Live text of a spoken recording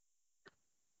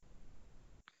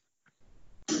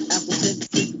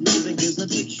Apprehensive living is a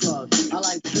big shrug. I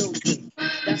like children,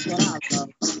 that's what I love.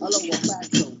 A lower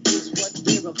plateau is what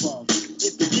we're above.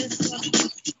 If it is something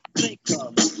you think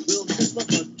of, we'll give up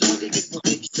a dog and give a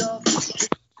big shove.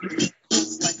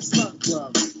 It's like a slug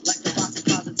glove, like the box of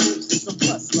positives and some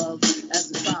plus love.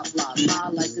 As the fly flies high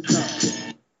like a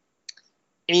dove.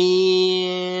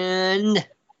 And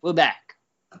we're back.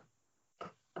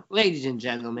 Ladies and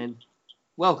gentlemen,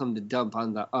 welcome to Dump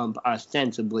on the Ump,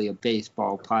 ostensibly a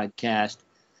baseball podcast.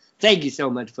 Thank you so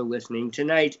much for listening.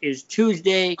 Tonight is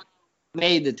Tuesday,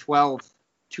 May the 12th,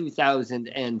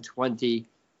 2020.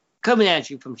 Coming at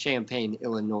you from Champaign,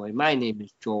 Illinois. My name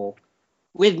is Joel.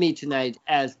 With me tonight,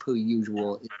 as per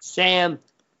usual, is Sam.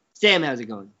 Sam, how's it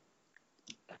going?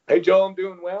 Hey, Joel, I'm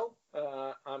doing well.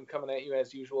 I'm coming at you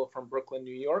as usual from Brooklyn,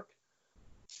 New York.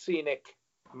 Scenic,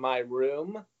 my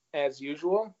room, as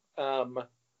usual.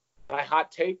 My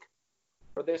hot take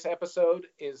for this episode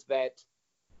is that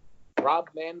Rob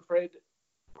Manfred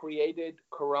created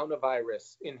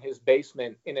coronavirus in his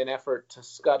basement in an effort to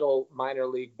scuttle minor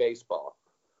league baseball.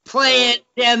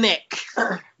 Plandemic.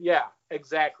 Yeah,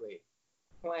 exactly.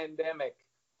 Plandemic,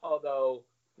 although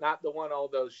not the one all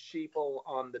those sheeple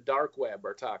on the dark web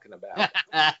are talking about.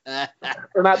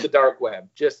 Or not the dark web,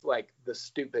 just like the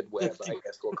stupid web, I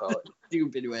guess we'll call it.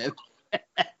 Stupid web.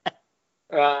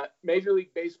 Major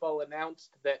League Baseball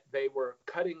announced that they were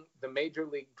cutting the Major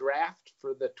League Draft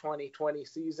for the 2020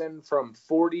 season from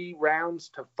 40 rounds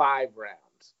to 5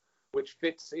 rounds, which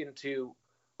fits into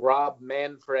Rob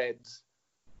Manfred's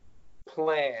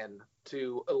plan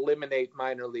to eliminate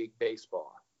minor league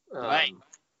baseball. Right.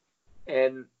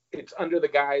 And it's under the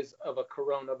guise of a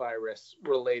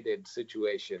coronavirus-related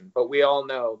situation. But we all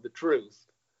know the truth.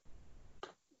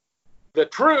 The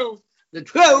truth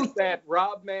is that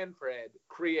Rob Manfred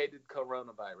created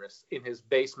coronavirus in his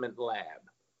basement lab.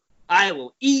 I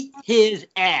will eat his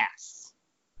ass.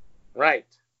 Right.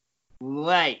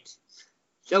 Right.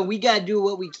 So we got to do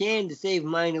what we can to save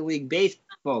minor league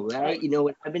baseball, right? You know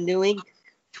what I've been doing?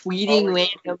 Tweeting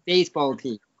random baseball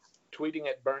teams. Tweeting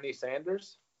at Bernie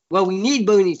Sanders? Well, we need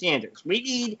Bernie Sanders. We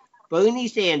need Bernie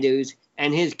Sanders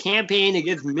and his campaign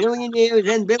against millionaires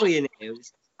and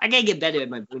billionaires. I got to get better at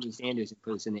my Bernie Sanders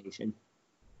impersonation.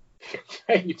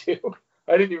 Yeah, you do.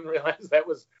 I didn't even realize that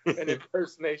was an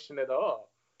impersonation at all.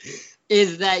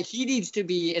 Is that he needs to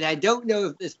be, and I don't know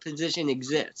if this position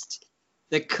exists,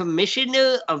 the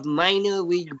commissioner of minor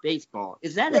league baseball.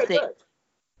 Is that a thing?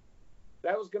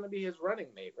 That was going to be his running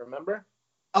mate, remember?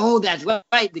 Oh, that's right.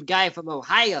 The guy from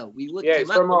Ohio. We looked him up. Yeah,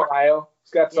 he's from Ohio.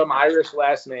 He's got some Irish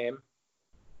last name.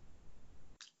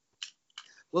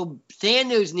 Well,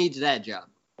 Sanders needs that job.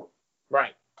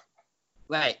 Right.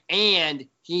 Right. And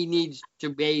he needs to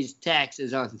raise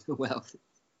taxes on the wealthy.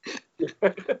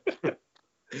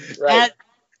 Right.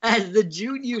 As the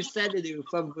junior senator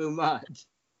from Vermont.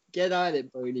 Get on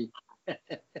it, Bernie. That's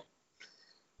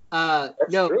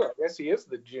no, true. I guess he is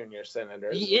the junior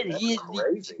senator. He is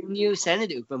the junior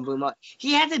senator from Vermont.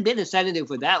 He hasn't been a senator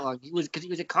for that long. He was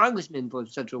a congressman for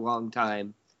such a long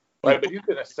time. Right, but he's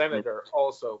been a senator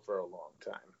also for a long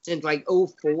time. Since like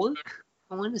 2004,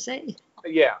 I want to say.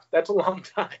 Yeah, that's a long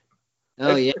time.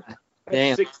 Oh, yeah.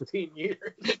 Damn. 16 years.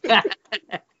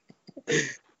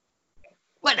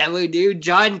 Whatever, dude.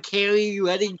 John Kerry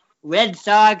running Red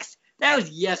Sox. That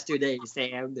was yesterday,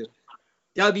 Sam. The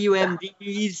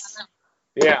WMDs.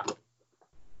 Yeah.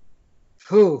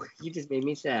 Whew, you just made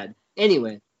me sad.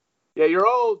 Anyway. Yeah, you're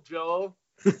old, Joel.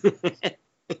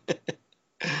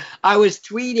 I was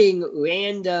tweeting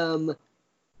random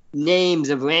names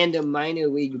of random minor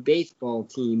league baseball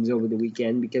teams over the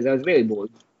weekend because I was very bored.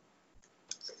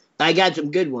 I got some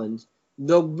good ones.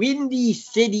 The Windy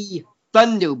City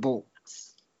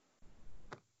Thunderbolts.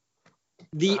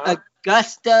 The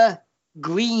Augusta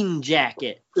Green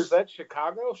Jackets. Is that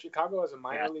Chicago? Chicago has a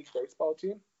minor league baseball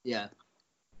team? Yeah.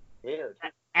 Weird.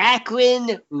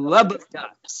 Akron Rubber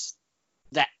Ducks.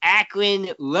 The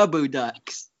Akron Rubber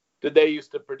Ducks. Did they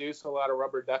used to produce a lot of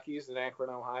rubber duckies in Akron,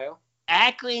 Ohio?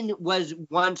 Akron was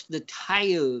once the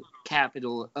tire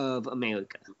capital of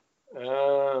America.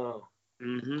 Oh.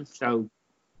 So,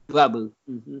 rubber.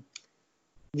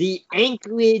 The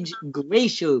Anchorage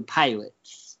Glacier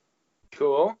Pirates.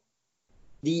 Cool.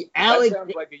 That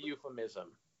sounds like a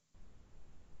euphemism.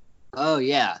 Oh,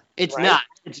 yeah. It's right? not.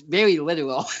 It's very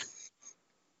literal.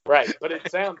 Right, but it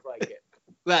sounds like it.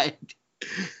 Right.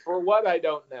 For what, I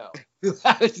don't know.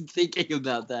 I was thinking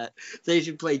about that. They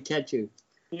should play catcher.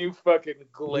 You fucking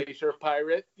glacier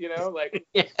pirate, you know? Like.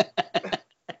 Yeah.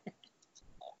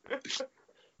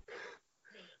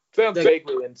 Sounds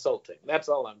vaguely insulting. That's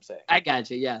all I'm saying. I got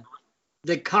you, yeah.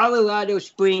 The Colorado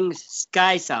Springs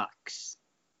Sky Sox.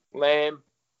 Lame.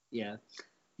 Yeah.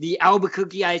 The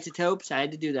Albuquerque Isotopes. I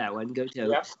had to do that one. Go Topes.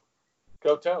 Yep.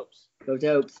 Go Topes. Go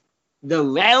Topes. The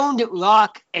Round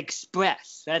Rock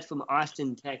Express. That's from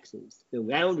Austin, Texas. The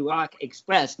Round Rock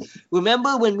Express.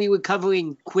 Remember when we were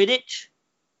covering Quidditch?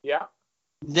 Yeah.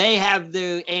 They have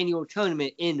their annual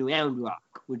tournament in Round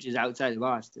Rock, which is outside of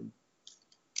Austin.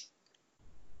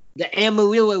 The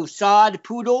Amarillo Sod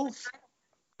Poodles.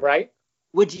 Right?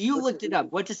 Which you looked it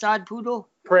up. What's a sod poodle?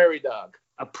 Prairie dog.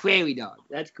 A prairie dog.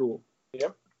 That's cool.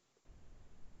 Yep.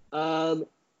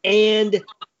 And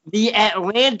the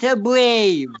Atlanta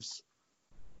Braves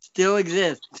still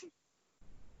exist.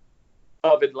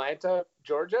 Of Atlanta,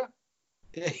 Georgia?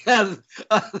 of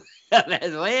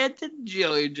Atlanta,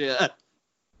 Georgia.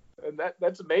 And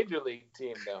that's a major league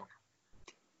team, though.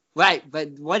 Right, but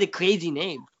what a crazy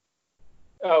name.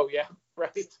 Oh, yeah.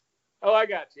 Right. Oh, I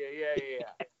got you.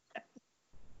 Yeah.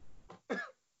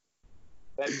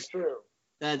 That's true.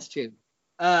 That's true.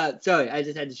 Sorry, I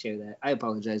just had to share that. I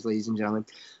apologize, ladies and gentlemen.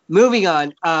 Moving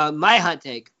on. My hot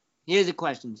take. Here's a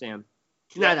question, Sam.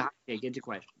 It's not a hot take. It's a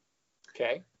question.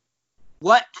 Okay.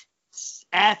 What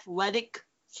athletic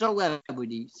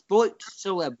celebrity, sports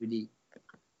celebrity,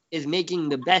 is making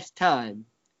the best time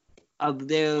of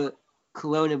their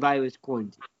coronavirus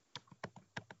quarantine?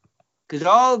 Because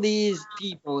all these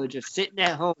people are just sitting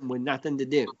at home with nothing to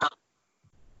do.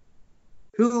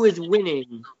 Who is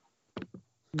winning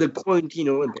the quarantine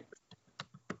Olympics?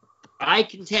 I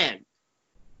contend,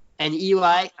 and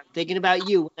Eli, I'm thinking about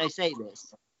you when I say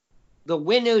this, the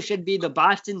winner should be the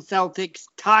Boston Celtics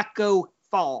Taco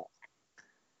Fall,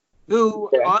 who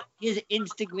on his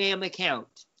Instagram account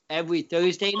every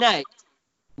Thursday night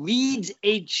reads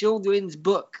a children's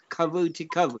book cover to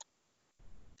cover.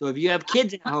 So if you have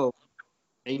kids at home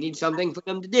and you need something for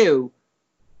them to do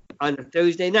on a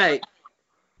Thursday night,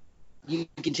 you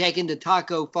can check into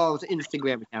Taco Fall's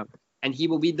Instagram account, and he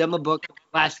will read them a book.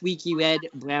 Last week he read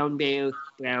Brown Bear,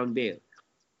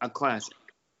 a classic.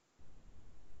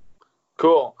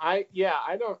 Cool. I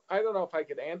don't know if I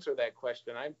could answer that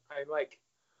question. I like,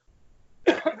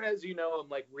 as you know, I'm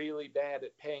like really bad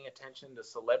at paying attention to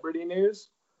celebrity news,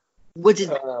 Which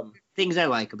is things I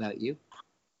like about you.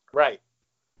 Right.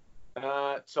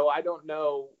 So I don't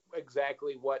know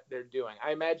exactly what they're doing.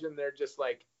 I imagine they're just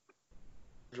like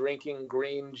drinking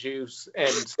green juice and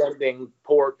sending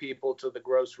poor people to the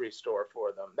grocery store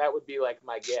for them. That would be like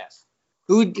my guess.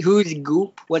 Who's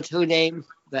Goop? What's her name?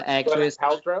 The actress.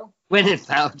 Gwyneth Paltrow? Gwyneth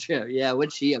Paltrow. Yeah,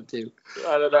 what's she up to?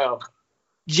 I don't know.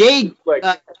 Jay, like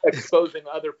exposing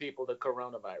other people to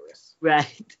coronavirus.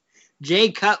 Right.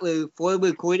 Jay Cutler,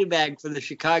 former quarterback for the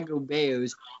Chicago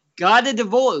Bears, got a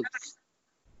divorce.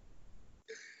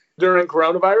 During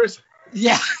coronavirus?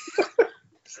 Yeah.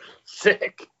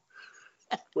 Sick.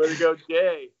 Way to go,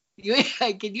 Jay.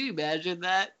 Can you imagine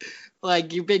that?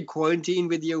 Like, you've been quarantined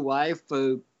with your wife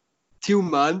for 2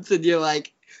 months, and you're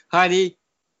like, honey,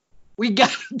 we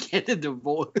gotta get a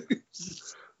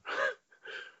divorce.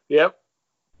 Yep.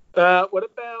 What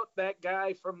about that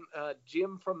guy from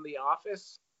Jim from The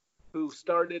Office, who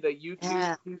started a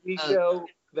YouTube TV show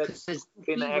that's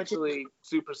been actually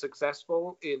super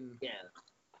successful in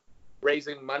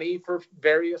raising money for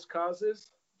various causes?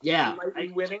 Yeah. He might be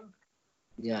winning.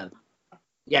 Yeah.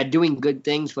 Yeah, doing good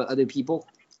things for other people.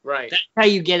 Right. That's how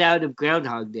you get out of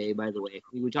Groundhog Day, by the way.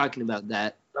 We were talking about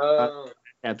that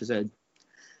episode.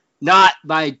 Not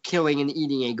by killing and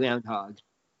eating a groundhog.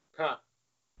 Huh.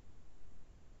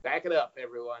 Back it up,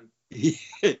 everyone.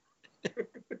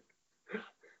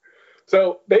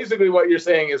 So basically what you're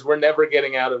saying is we're never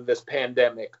getting out of this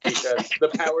pandemic because the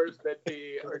powers that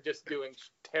be are just doing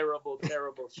terrible,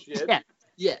 terrible shit. Yeah.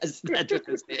 Yes, that's what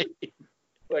I'm saying.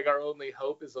 Like our only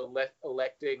hope is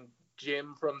electing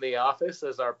Jim from The Office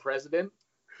as our president.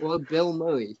 Or Bill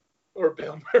Murray. Or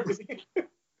Bill Murray.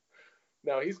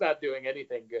 No, he's not doing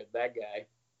anything good, that guy.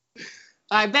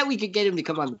 I bet we could get him to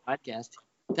come on the podcast.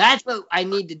 That's what I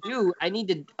need to do. I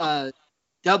need to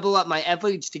double up my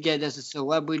efforts to get us a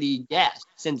celebrity guest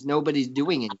since nobody's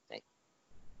doing anything.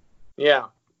 Yeah.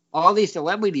 All these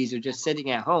celebrities are just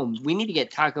sitting at home. We need to get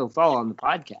Taco Fall on the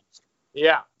podcast.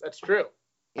 Yeah, that's true.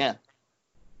 Yeah.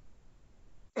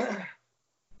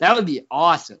 That would be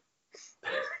awesome.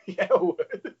 Yeah, it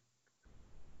would.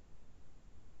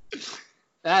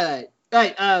 All right.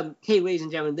 Hey, ladies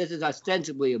and gentlemen, this is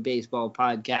ostensibly a baseball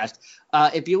podcast.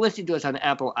 If you're listening to us on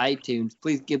Apple iTunes,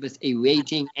 please give us a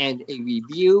rating and a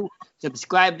review.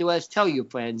 Subscribe to us. Tell your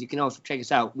friends. You can also check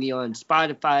us out. We are on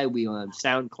Spotify. We are on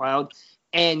SoundCloud.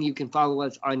 And you can follow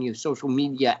us on your social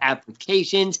media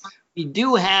applications. We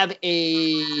do have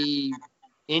a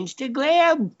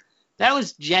Instagram. That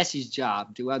was Jesse's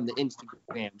job to run the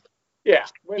Instagram. Yeah,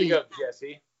 way to go,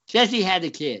 Jesse. Jesse had a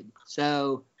kid,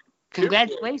 so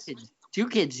congratulations. 2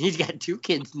 kids. He's got 2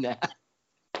 kids now.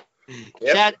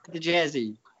 Yep. Shout out to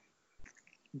Jesse.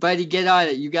 Buddy, get on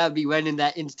it. You gotta be running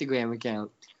that Instagram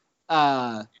account.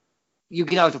 You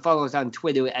can also follow us on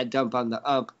Twitter at Dump on the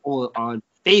Up or on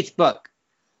Facebook.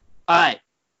 All right.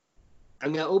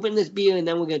 I'm gonna open this beer and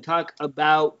then we're gonna talk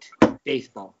about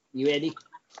baseball. You ready?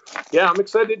 Yeah, I'm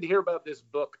excited to hear about this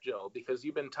book, Joe, because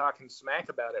you've been talking smack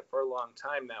about it for a long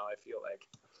time now, I feel like.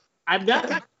 I'm not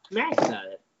talking smack about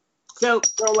it. So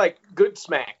like, good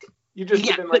smack. You just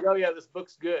Yeah, been like, oh, yeah, this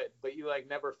book's good, but you, like,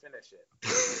 never finish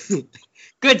it.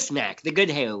 good smack, the good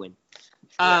heroin.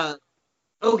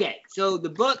 Okay, so the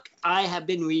book I have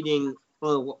been reading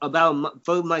for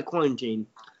my quarantine,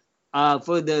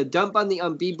 for the Dump on the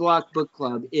B Block book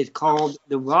club, is called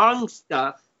The Wrong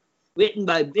Stuff, written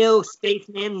by Bill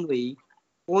Spaceman Lee,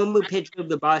 former pitcher of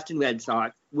the Boston Red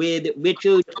Sox, with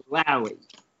Richard Lowry.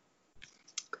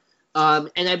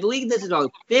 And I believe this is our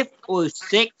 5th or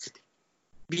 6th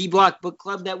B Block book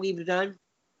club that we've done.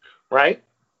 Right?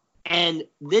 And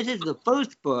this is the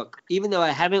first book, even though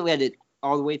I haven't read it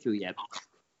all the way through yet,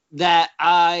 that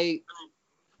I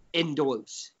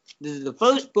endorse. This is the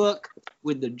first book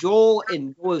with the Joel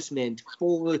endorsement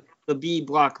for the B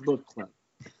Block book club.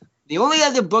 The only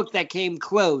other book that came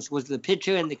close was The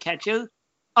Pitcher and the Catcher,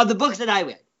 of the books that I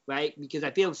read, right? Because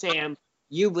I feel, Sam,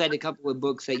 you've read a couple of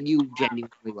books that you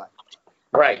genuinely liked.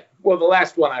 Right. Well, the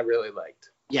last one I really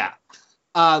liked. Yeah.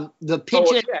 The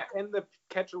Pitcher... and The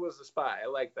Catcher was the Spy. I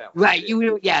like that one. Right,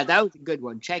 that was a good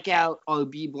one. Check out our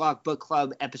B Block Book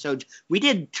Club episodes. We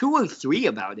did 2 or 3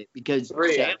 about it because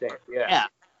 3, Sam, I think, yeah.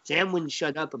 Sam wouldn't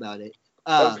shut up about it.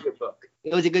 That was a good book.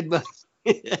 It was a good book.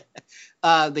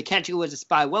 The Catcher was a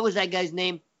Spy. What was that guy's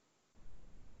name?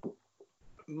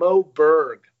 Mo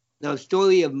Berg. No,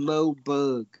 Story of Mo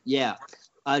Berg. Yeah.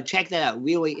 Check that out.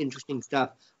 Really interesting stuff.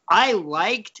 I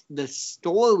liked the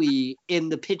story in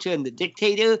The Pitcher and the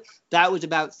Dictator. That was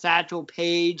about Satchel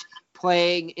Paige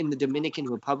playing in the Dominican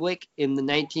Republic in the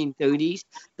 1930s.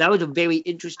 That was a very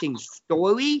interesting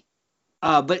story,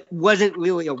 but wasn't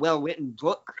really a well-written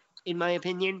book, in my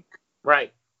opinion.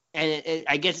 Right. And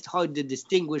I guess it's hard to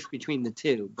distinguish between the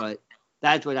two, but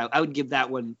that's what I would give that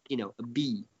one, a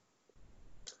B.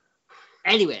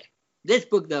 Anyway, this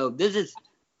book, though,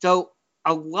 so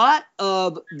a lot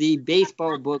of the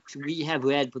baseball books we have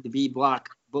read for the B Block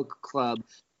Book Club,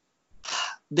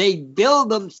 they bill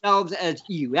themselves as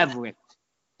irreverent.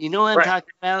 You know what I'm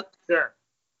talking about? Sure.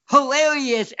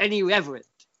 Hilarious and irreverent.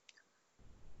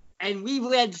 And we've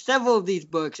read several of these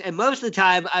books, and most of the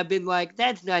time I've been like,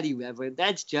 that's not irreverent,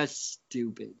 that's just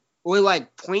stupid. Or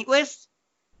like pointless.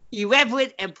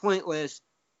 Irreverent and pointless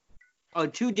are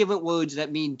 2 different words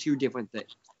that mean 2 different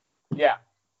things. Yeah.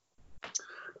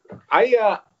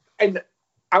 I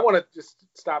want to just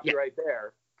stop you right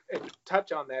there and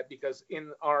touch on that, because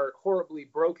in our horribly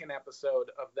broken episode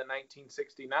of the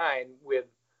 1969 with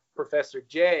Professor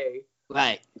J,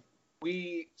 right,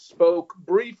 we spoke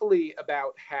briefly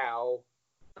about how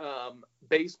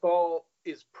baseball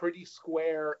is pretty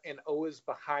square and always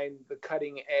behind the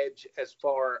cutting edge as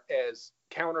far as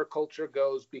counterculture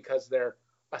goes, because they're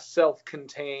a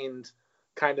self-contained,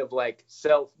 kind of like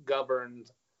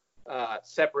self-governed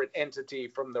separate entity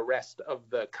from the rest of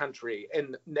the country,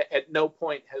 and at no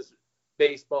point has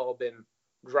baseball been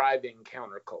driving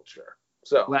counterculture.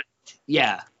 So right.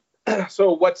 Yeah.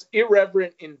 So what's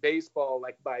irreverent in baseball,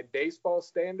 like by baseball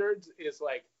standards, is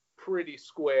like pretty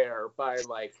square by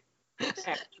like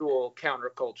actual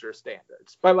counterculture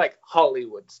standards, by like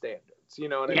Hollywood standards. You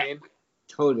know what I mean?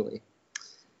 Totally.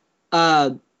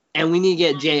 And we need to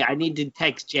get Jay. I need to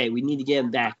text Jay. We need to get him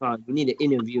back on. We need to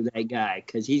interview that guy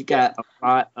because he's got a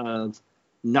lot of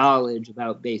knowledge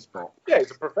about baseball. Yeah,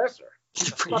 he's a professor.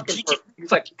 He's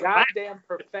like a goddamn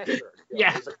professor.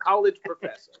 Yeah. He's a college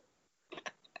professor.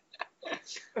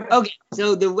 Okay,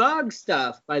 so The Wrong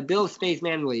Stuff by Bill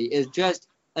Spaceman Lee is just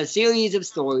a series of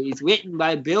stories written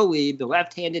by Bill Lee, the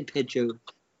left-handed pitcher,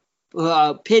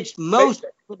 pitched most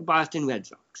for the Boston Red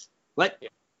Sox. What? Yeah.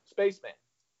 Spaceman.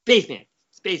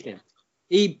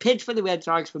 He pitched for the Red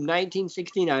Sox from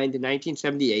 1969 to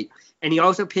 1978, and he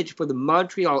also pitched for the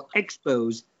Montreal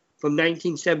Expos from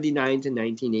 1979 to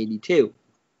 1982.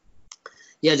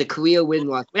 He has a career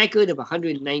win-loss record of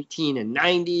 119 and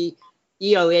 90,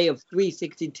 ERA of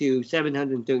 3.62,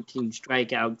 713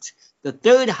 strikeouts, the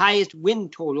 3rd highest win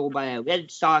total by a Red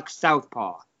Sox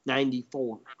southpaw,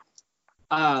 94.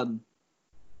 I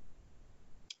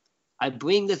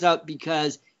bring this up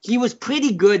because he was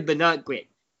pretty good, but not great,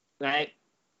 right?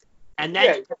 And he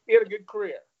had a good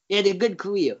career. He had a good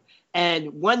career.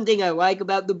 And one thing I like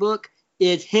about the book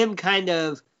is him kind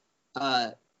of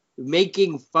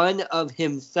making fun of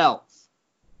himself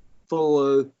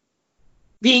for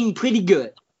being pretty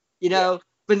good,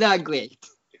 but not great,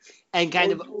 and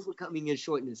kind of overcoming his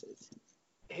shortnesses.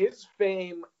 His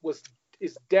fame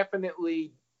is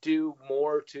definitely due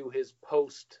more to his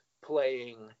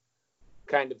post-playing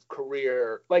kind of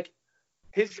career. Like,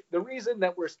 the reason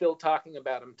that we're still talking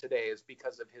about him today is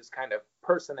because of his kind of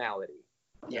personality.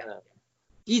 Yeah.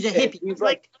 He's a hippie. He's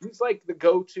like the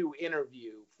go-to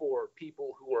interview for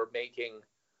people who are making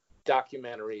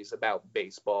documentaries about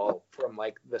baseball from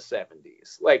like the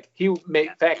 70s. Like, he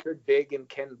factored big in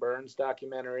Ken Burns'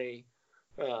 documentary.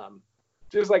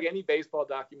 Just like any baseball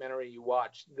documentary you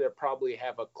watch, they'll probably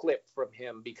have a clip from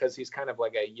him because he's kind of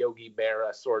like a Yogi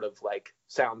Berra sort of like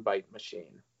soundbite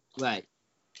machine. Right.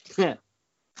 Can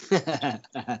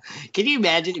you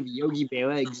imagine if Yogi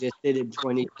Berra existed in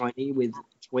 2020 with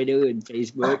Twitter and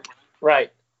Facebook?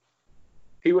 Right.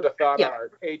 He would have thought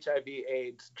our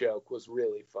HIV/AIDS joke was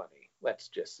really funny. Let's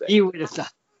just say. He would have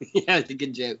thought. Yeah, it's a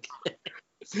good joke.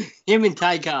 Him and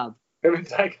Ty Cobb. Him and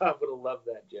Ty Cobb would have loved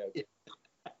that joke.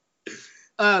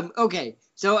 Okay,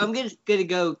 so I'm going to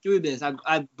go through this.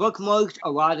 I've bookmarked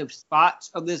a lot of spots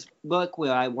of this book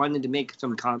where I wanted to make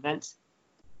some comments.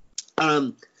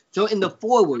 So in the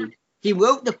foreword, he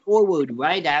wrote the foreword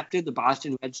right after the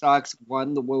Boston Red Sox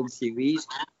won the World Series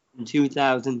in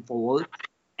 2004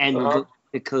 and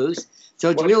the curse. So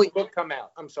it's when really. Did the book come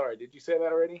out? I'm sorry, did you say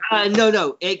that already?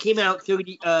 No. It came out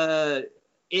a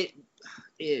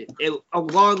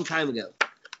long time ago.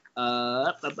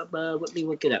 Let me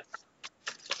look it up.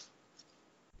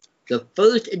 The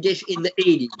first edition in the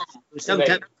 80s.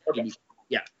 Sometime in the 80s.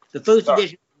 Yeah. The first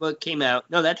edition of the book came out.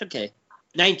 No, that's okay.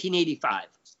 1985.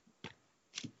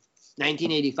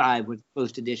 1985 was the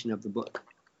first edition of the book.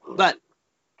 But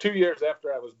 2 years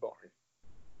after I was born.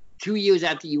 2 years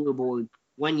after you were born,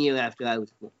 1 year after I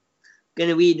was born. I'm going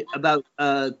to read about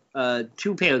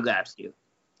 2 paragraphs here.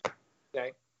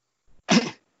 Okay.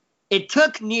 It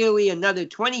took nearly another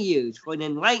 20 years for an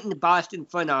enlightened Boston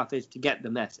front office to get the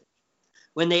message.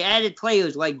 When they added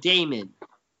players like Damon,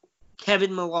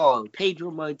 Kevin Millar,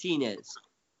 Pedro Martinez,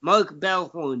 Mark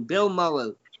Bellhorn, Bill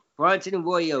Muller, Bronson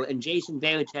Arroyo, and Jason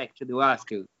Varitek to the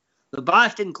roster, the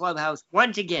Boston clubhouse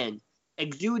once again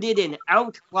exuded an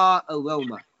outlaw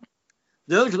aroma.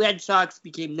 Those Red Sox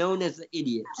became known as the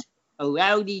Idiots, a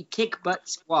rowdy kick-butt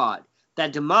squad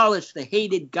that demolished the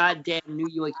hated goddamn New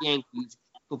York Yankees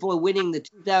before winning the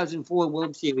 2004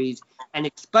 World Series and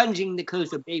expunging the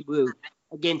curse of Babe Ruth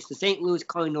against the St. Louis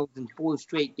Cardinals in 4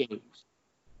 straight games.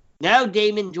 Now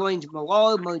Damon joins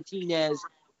Millar, Martinez,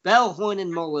 Bellhorn,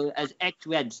 and Muller as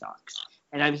ex-Red Sox,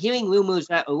 and I'm hearing rumors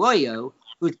that Arroyo,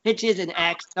 who pitches and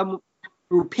acts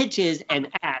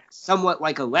somewhat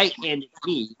like a right-handed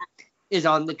me, is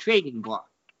on the trading block.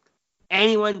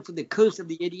 Anyone for the curse of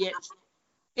the Idiots?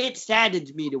 It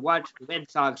saddens me to watch the Red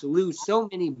Sox lose so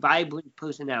many vibrant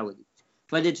personalities,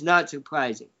 but it's not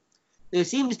surprising. There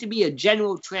seems to be a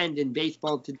general trend in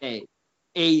baseball today,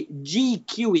 a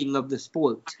GQing of the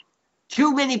sport.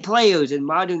 Too many players in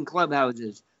modern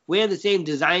clubhouses wear the same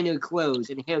designer clothes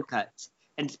and haircuts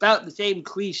and spout the same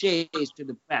cliches to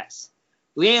the press,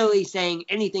 rarely saying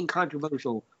anything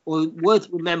controversial or worth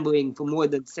remembering for more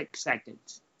than 6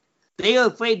 seconds. They are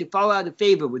afraid to fall out of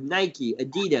favor with Nike,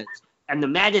 Adidas, and the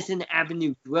Madison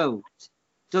Avenue drones.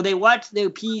 So they watch their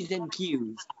P's and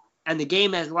Q's, and the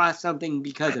game has lost something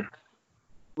because of it.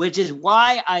 Which is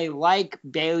why I like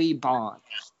Barry Bonds.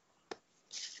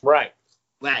 Right.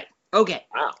 Okay.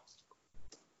 Wow.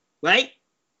 Right?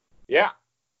 Yeah.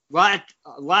 A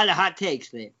lot of hot takes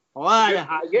there.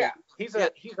 Yeah. He's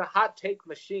a hot take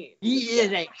machine. He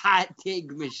is a hot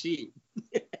take machine.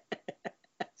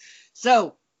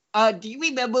 So, do you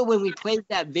remember when we played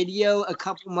that video a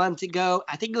couple months ago?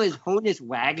 I think it was Honus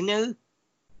Wagner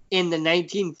in the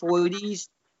 1940s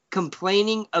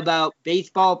complaining about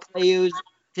baseball players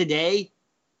today.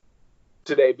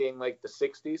 Today being like the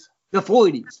 60s? The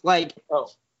 40s. Like,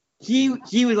 he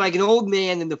was like an old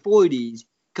man in the 40s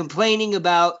complaining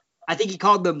about, I think he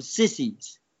called them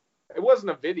sissies. It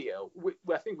wasn't a video.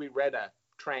 I think we read a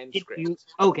transcript.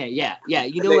 Okay, yeah.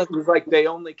 You know what? It was like they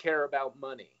only care about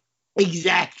money.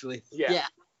 Exactly. Yeah.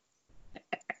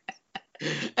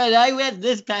 And I read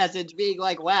this passage being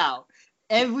like, wow,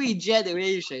 every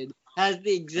generation has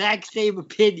the exact same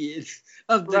opinions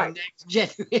of the next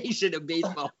generation of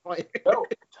baseball players. No,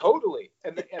 totally.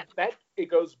 And that it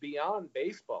goes beyond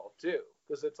baseball, too.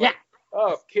 Because it's like,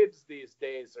 kids these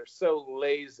days are so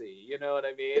lazy, you know what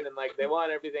I mean? And like they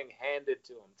want everything handed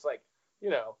to them. It's like,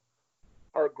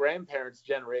 our grandparents'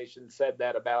 generation said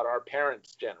that about our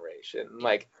parents' generation.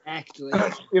 Like, Actually,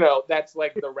 that's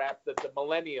like the rap that the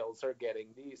millennials are getting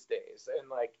these days. And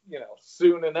like,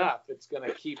 soon enough, it's going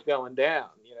to keep going down,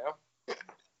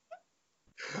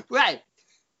 right.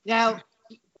 Now,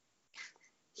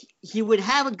 he would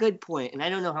have a good point, and I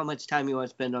don't know how much time you want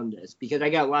to spend on this because I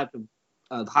got lots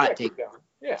of hot takes.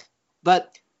 Yeah.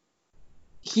 But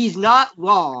he's not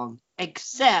wrong,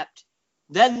 except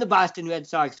then the Boston Red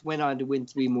Sox went on to win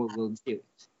 3 more World Series.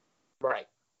 Right.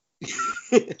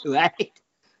 Right?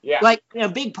 Yeah. Like, a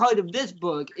big part of this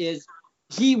book is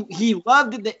he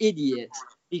loved the idiots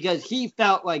because he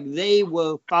felt like they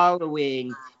were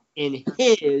following in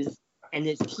his and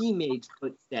his teammates'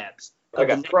 footsteps. Like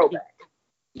a throwback.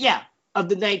 Yeah, of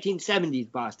the 1970s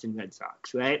Boston Red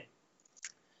Sox, right?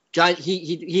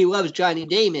 He loves Johnny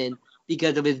Damon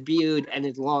because of his beard and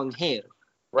his long hair.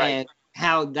 Right. And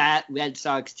how that Red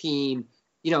Sox team,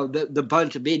 the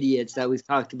bunch of idiots that we've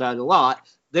talked about a lot,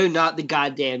 they're not the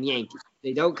goddamn Yankees.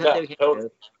 They don't cut their hair. Totally.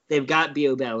 They've got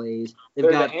beer bellies.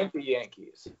 They're the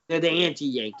anti-Yankees. They're the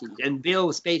anti-Yankees. And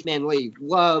Bill Spaceman Lee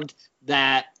loved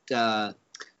that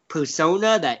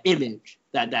persona, that image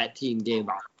that team gave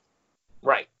off.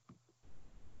 Right.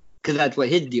 Because that's what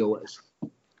his deal was.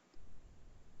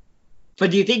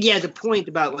 But do you think he has a point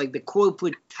about like the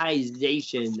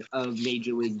corporatization of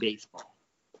Major League Baseball?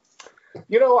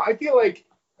 I feel like,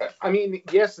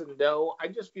 yes and no. I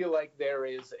just feel like there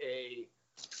is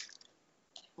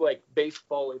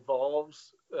baseball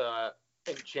evolves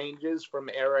and changes from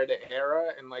era to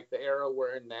era, and like the era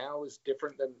we're in now is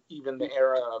different than even the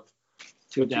era of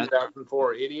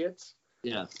 2004 idiots.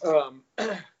 Yeah.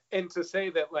 And to say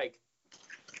that like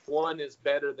one is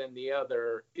better than the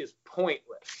other is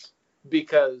pointless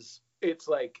because it's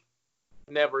like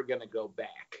never gonna go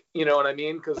back. You know what I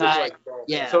mean? Because it's like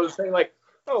So to say like,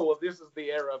 oh well, this is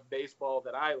the era of baseball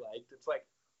that I liked. It's like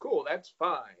cool, that's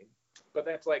fine, but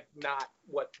that's like not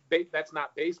what that's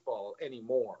not baseball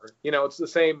anymore. It's the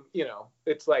same.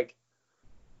 It's like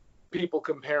people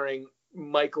comparing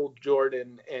Michael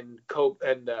Jordan and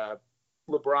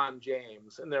LeBron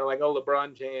James, and they're like, oh,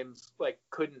 LeBron James like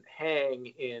couldn't hang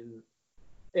in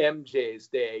MJ's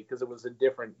day because it was a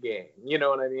different game. You know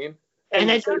what I mean? And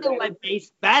I don't know why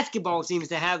basketball seems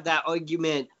to have that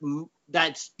argument,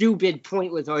 that stupid,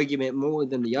 pointless argument more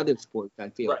than the other sports, I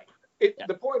feel. Right.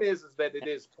 The point is that it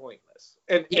is pointless.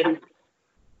 And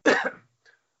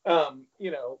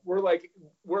we're like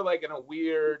in a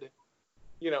weird,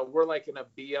 we're like in a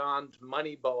beyond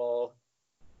Moneyball,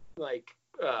 like,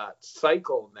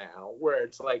 cycle now where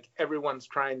it's like everyone's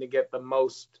trying to get the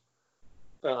most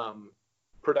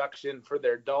production for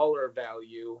their dollar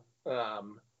value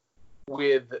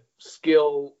with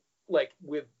skill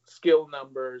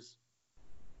numbers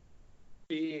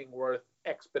being worth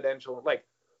exponential. Like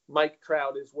Mike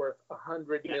Trout is worth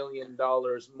 $100 million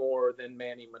more than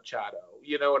Manny Machado.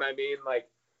 You know what I mean? Like,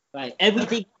 right,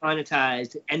 everything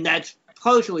monetized, and that's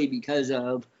partially because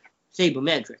of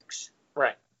sabermetrics.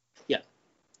 Right.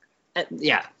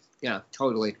 Yeah,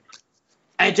 totally.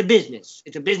 It's a business.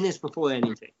 It's a business before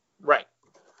anything. Right.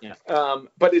 Yeah.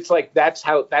 But it's like that's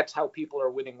how people are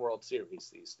winning World Series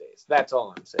these days. That's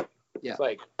all I'm saying. Yeah. It's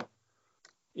like,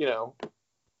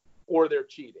 or they're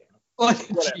cheating.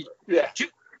 Whatever. Yeah.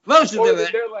 Most of or them.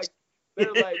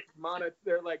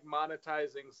 they're like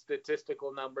monetizing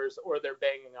statistical numbers, or they're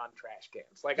banging on trash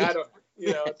cans. Like I don't,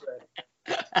 it's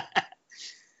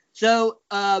So,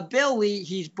 Bill Lee,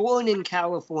 he's born in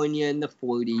California in the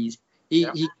 40s.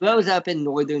 He grows up in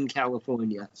Northern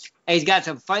California. And he's got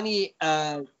some funny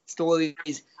stories.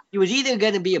 He was either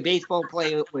going to be a baseball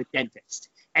player or a dentist.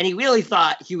 And he really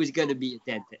thought he was going to be a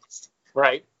dentist.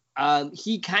 Right.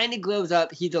 He kind of grows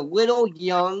up. He's a little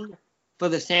young for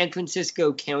the San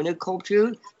Francisco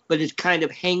counterculture, but is kind of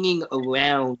hanging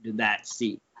around that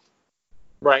scene.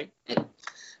 Right.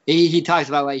 He talks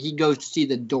about, like, he goes to see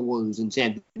the Doors in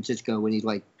San Francisco when he's,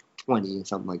 like, 20 or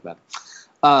something like that.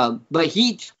 But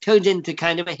he turns into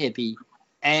kind of a hippie,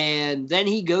 and then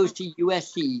he goes to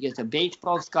USC. He gets a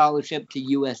baseball scholarship to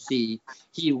USC.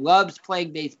 He loves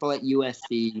playing baseball at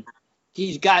USC.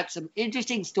 He's got some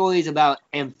interesting stories about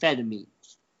amphetamines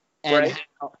and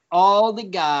how all the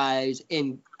guys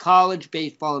in college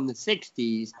baseball in the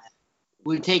 60s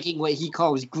were taking what he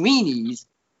calls greenies,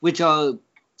 which are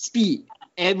speed.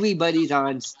 Everybody's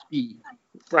on speed.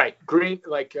 Right. Green,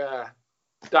 like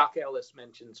Doc Ellis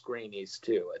mentions greenies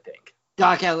too, I think.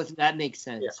 Doc Ellis, that makes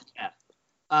sense. Yeah.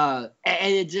 And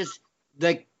it's just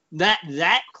like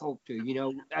that culture,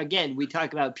 again, we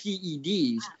talk about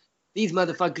PEDs. These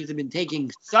motherfuckers have been taking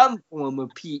some form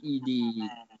of PED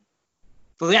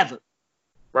forever.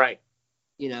 Right.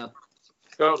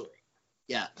 Totally.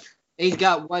 Yeah. He's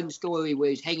got one story where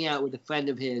he's hanging out with a friend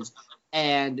of his,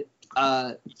 and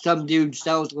some dude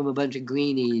sells him a bunch of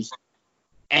greenies,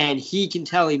 and he can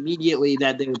tell immediately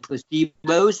that they're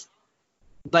placebos,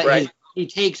 but Right. he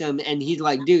takes them, and he's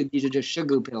like, dude, these are just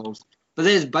sugar pills. But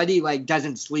then his buddy, like,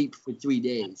 doesn't sleep for 3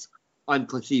 days on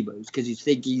placebos because he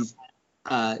thinks he's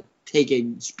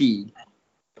taking speed.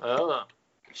 Oh.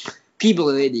 People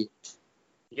are idiots.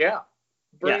 Yeah.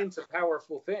 Brain's a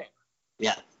powerful thing.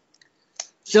 Yeah.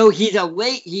 So he's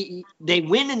they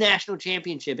win the national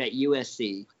championship at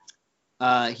USC.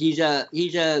 He's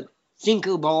a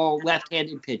sinker ball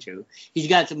left-handed pitcher. He's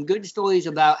got some good stories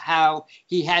about how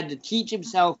he had to teach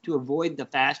himself to avoid the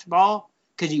fastball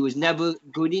because he was never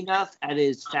good enough at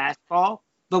his fastball.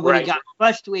 But when he got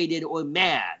frustrated or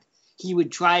mad, he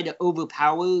would try to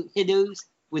overpower hitters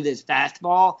with his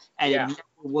fastball, and it never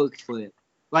worked for him.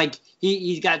 Like,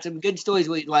 he's got some good stories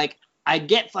where he's like, I'd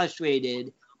get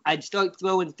frustrated, I'd start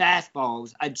throwing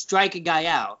fastballs, I'd strike a guy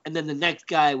out, and then the next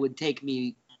guy would take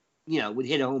me, would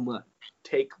hit a home run.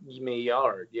 Take me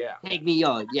yard, yeah. Take me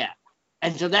yard, yeah.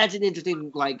 And so that's an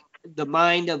interesting, like, the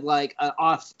mind of, like, an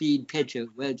off-speed pitcher,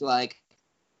 where it's like,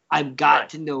 I've got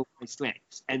to know my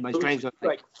strengths, and my strengths are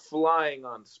like flying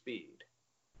on speed.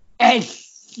 And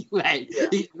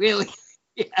he's really,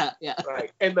 yeah.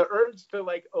 Right, and the urge to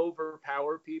like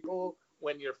overpower people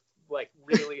when you're like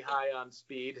really high on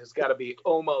speed has got to be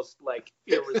almost like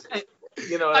irresistible.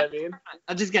 You know what I mean?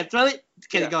 I'm just gonna throw it. It's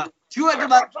gonna go 200 I'm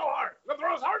miles. so hard. I'm gonna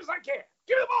throw as hard as I can.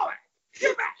 Give me the ball back.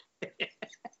 Give it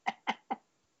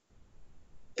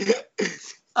back.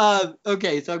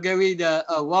 Okay, so I'm going to read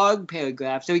a long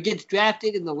paragraph. So he gets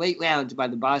drafted in the late rounds by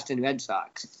the Boston Red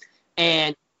Sox.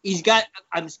 And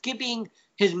I'm skipping,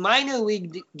 his minor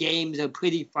league games are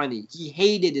pretty funny. He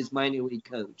hated his minor league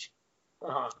coach.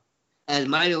 His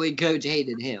minor league coach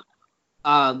hated him.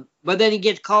 But then he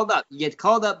gets called up. He gets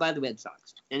called up by the Red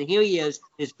Sox. And here he is,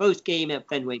 his first game at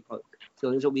Fenway Park.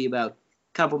 So this will be about a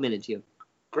couple minutes here.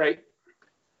 Great.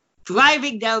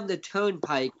 Driving down the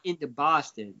turnpike into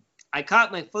Boston, I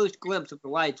caught my first glimpse of the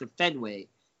lights of Fenway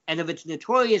and of its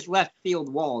notorious left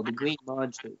field wall, the Green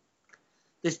Monster.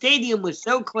 The stadium was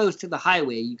so close to the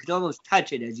highway you could almost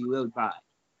touch it as you rode by.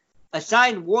 A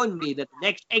sign warned me that the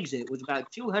next exit was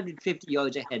about 250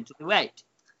 yards ahead to the right.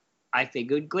 I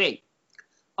figured, great.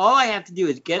 All I have to do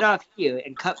is get off here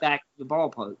and cut back to the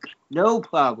ballpark. No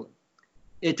problem.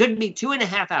 It took me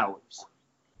 2.5 hours.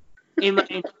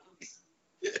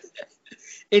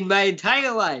 In my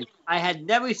entire life, I had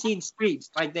never seen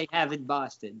streets like they have in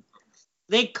Boston.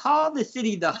 They call the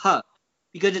city the Hub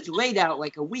because it's laid out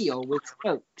like a wheel with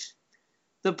spokes.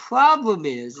 The problem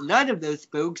is none of those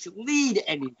spokes lead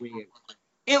anywhere.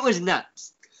 It was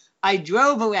nuts. I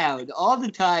drove around all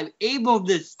the time, able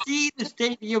to see the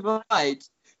stadium lights,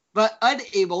 but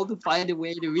unable to find a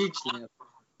way to reach them.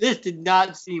 This did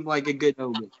not seem like a good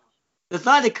omen. The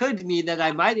thought occurred to me that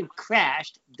I might have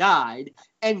crashed, died,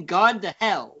 and gone to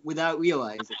hell without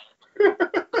realizing.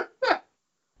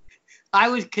 I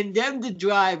was condemned to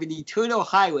drive an eternal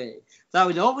highway that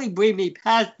would only bring me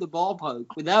past the ballpark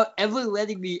without ever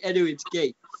letting me enter its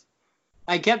gates.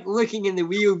 I kept looking in the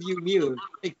rearview mirror,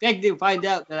 expecting to find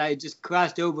out that I had just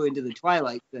crossed over into the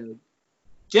twilight zone.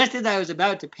 Just as I was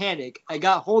about to panic, I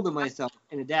got hold of myself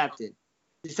and adapted.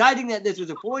 Deciding that this was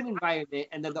a foreign environment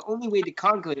and that the only way to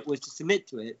conquer it was to submit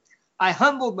to it, I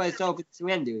humbled myself and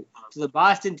surrendered to the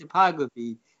Boston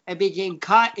topography and became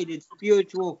caught in its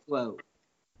spiritual flow.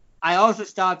 I also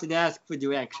stopped and asked for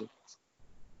directions.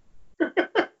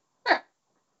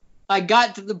 I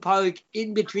got to the park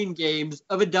in between games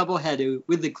of a doubleheader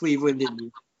with the Cleveland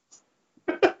Indians.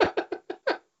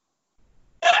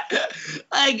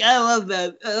 I love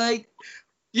that.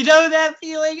 You know that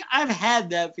feeling? I've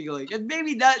had that feeling. And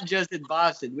maybe not just in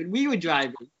Boston. When we were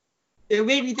driving, it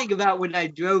made me think about when I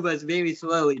drove us very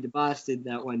slowly to Boston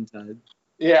that one time.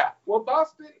 Yeah. Well,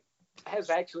 Boston has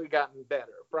actually gotten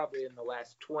better, probably in the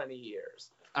last 20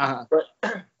 years. Uh-huh.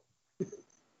 But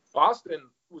Boston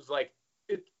was like,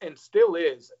 and still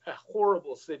is, a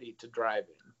horrible city to drive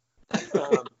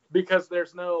in. Because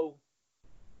there's no,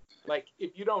 like,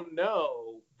 if you don't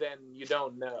know, then you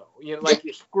don't know. You know, like,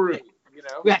 you're screwed. You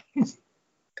know, Right.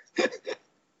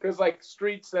 Because like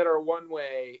streets that are one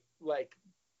way, like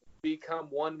become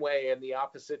one way in the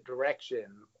opposite direction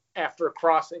after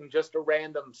crossing just a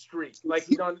random street. Like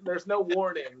there's no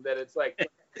warning that it's like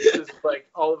this is like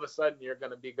all of a sudden you're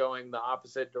going to be going the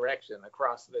opposite direction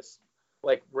across this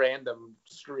like random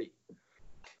street.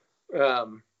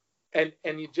 And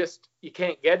you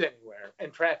can't get anywhere,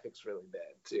 and traffic's really bad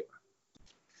too.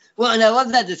 Well, and I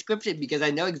love that description because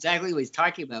I know exactly what he's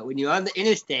talking about. When you're on the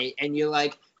interstate and you're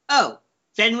like, oh,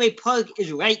 Fenway Park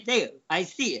is right there. I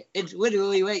see it. It's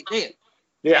literally right there.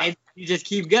 Yeah. And you just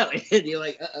keep going. And you're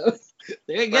like, uh-oh.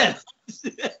 There it goes.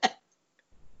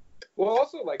 Well,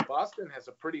 also, like, Boston has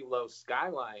a pretty low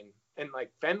skyline, and, like,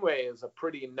 Fenway is a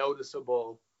pretty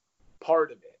noticeable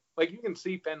part of it. Like, you can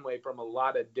see Fenway from a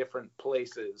lot of different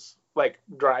places, like,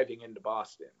 driving into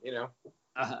Boston, you know?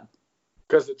 Uh-huh.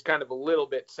 Because it's kind of a little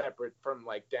bit separate from,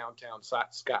 like, downtown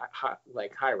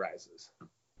high rises.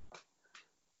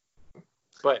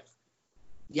 But,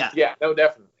 Yeah. No,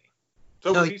 definitely.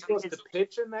 So No, was he supposed to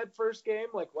pitch in that first game?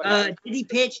 Like, what? Did he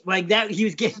pitch like that? He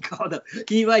was getting called up.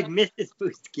 He like missed his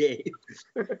first game.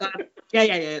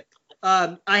 Yeah.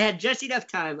 I had just enough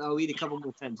time. I'll read a couple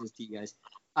more sentences to you guys.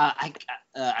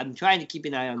 I'm trying to keep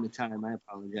an eye on the time. I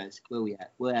apologize. Where are we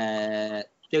at? We're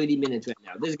at 30 minutes right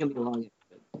now. This is gonna be a long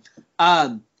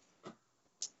episode.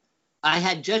 I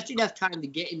had just enough time to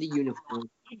get in the uniform,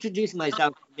 introduce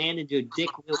myself to manager Dick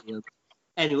Williams,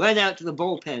 and run out to the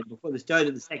bullpen before the start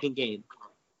of the second game.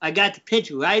 I got to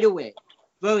pitch right away,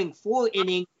 throwing 4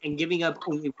 innings and giving up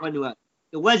only 1 run.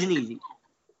 It wasn't easy.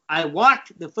 I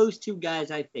walked the first 2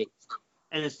 guys I faced,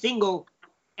 and a single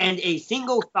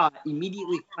thought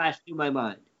immediately flashed through my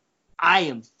mind. I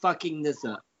am fucking this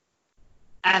up.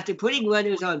 After putting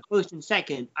runners on first and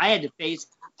second, I had to face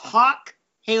Hawk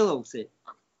Harrelson.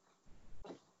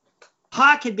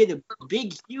 Hawk had been a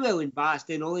big hero in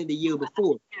Boston only the year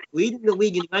before, leading the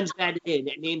league in runs batted in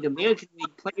and named American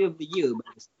League Player of the Year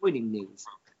by the Sporting News.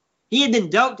 He had been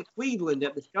dealt to Cleveland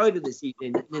at the start of the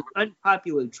season in an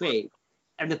unpopular trade,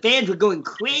 and the fans were going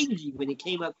crazy when he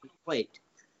came up to the plate.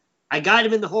 I got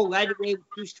him in the hole right away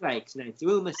with 2 strikes, and I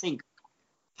threw him a single.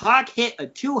 Hawk hit a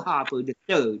 2-hopper to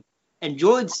third, and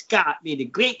George Scott made a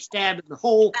great stab in the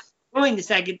hole, throwing to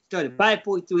second to start a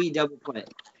 5-4-3 double play.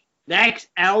 Max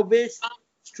Alvis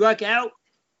struck out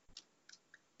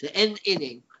to end the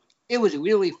inning. It was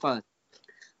really fun.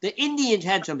 The Indians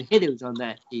had some hitters on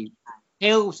that team.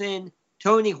 Harrelson,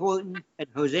 Tony Horton, and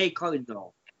Jose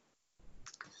Cardinal.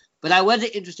 But I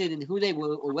wasn't interested in who they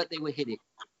were or what they were hitting.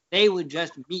 They were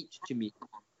just meat to me.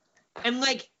 And,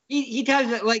 like, he tells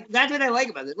me, like, that's what I like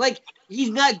about it. Like, he's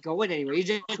not going anywhere. He's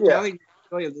just telling the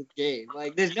story of this game.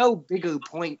 Like, there's no bigger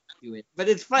point to it. But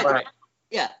it's funny. Right.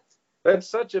 Yeah. That's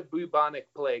such a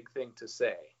bubonic plague thing to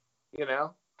say, you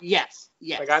know? Yes.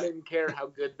 Like, I didn't care how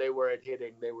good they were at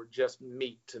hitting. They were just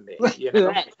meat to me, you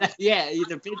know? Yeah, he's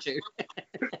a pitcher.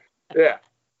 Yeah.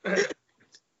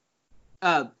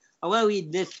 I want to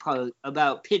read this part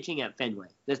about pitching at Fenway.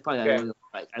 This part I really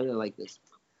like. I really like this.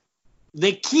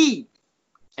 The key,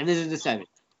 and this is the 7th.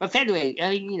 But Fenway,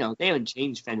 I mean, you know, they haven't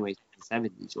changed Fenway since the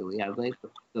 70s, really, have they?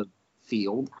 The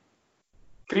field.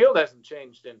 Field hasn't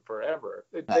changed in forever.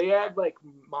 They add, like,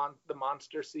 the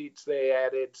monster seats they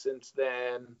added since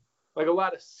then. Like, a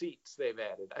lot of seats they've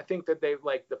added. I think that they've,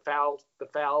 like, the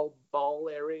foul ball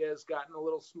area has gotten a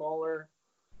little smaller.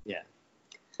 Yeah.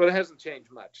 But it hasn't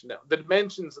changed much, no. The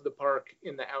dimensions of the park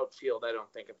in the outfield, I don't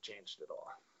think have changed at all.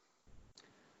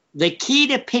 The key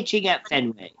to pitching at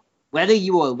Fenway, whether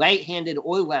you are right-handed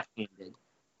or left-handed,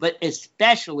 but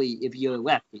especially if you're a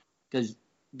lefty, because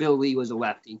Bill Lee was a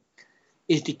lefty,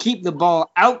 is to keep the ball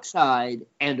outside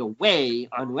and away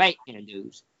on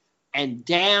right-handers and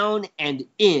down and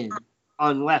in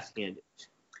on left-handers.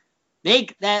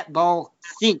 Make that ball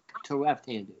sink to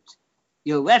left-handers.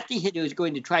 Your lefty hitter is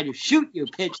going to try to shoot your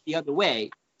pitch the other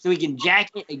way so he can jack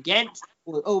it against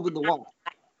or over the wall.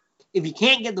 If he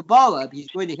can't get the ball up, he's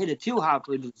going to hit a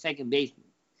 2-hopper to the second baseman.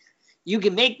 You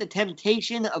can make the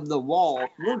temptation of the wall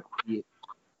work for you.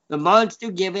 The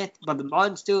monster giveth, but the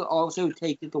monster also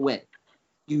taketh away.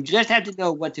 You just have to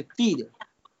know what to feed it.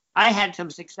 I had some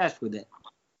success with it.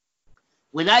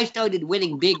 When I started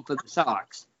winning big for the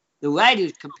Sox, the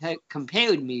writers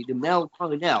compared me to Mel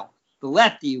Parnell, the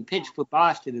lefty who pitched for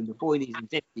Boston in the 40s and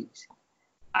 50s.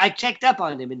 I checked up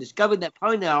on him and discovered that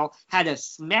Parnell had a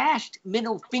smashed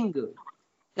middle finger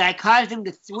that caused him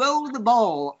to throw the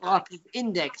ball off his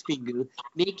index finger,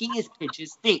 making his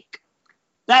pitches sink.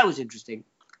 That was interesting.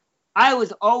 I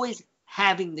was always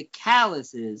having the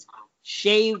calluses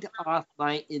shaved off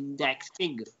my index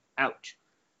finger. Ouch.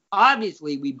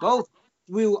 Obviously, we both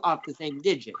threw off the same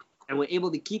digit and were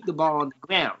able to keep the ball on the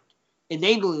ground,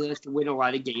 enabling us to win a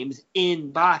lot of games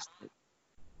in Boston.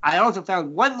 I also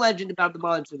found one legend about the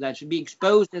monster that should be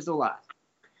exposed as a lie.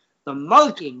 The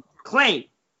markings claim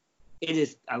it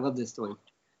is, I love this story.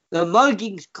 The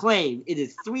markings claim it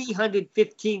is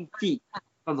 315 feet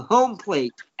from home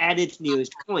plate at its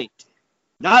nearest point.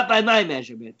 Not by my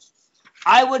measurements.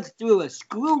 I once threw a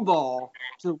screwball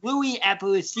to Louis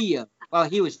Aparicio while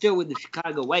he was still with the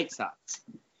Chicago White Sox.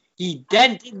 He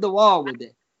dented the wall with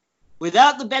it.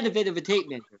 Without the benefit of a tape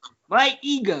measure, my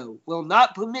ego will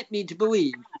not permit me to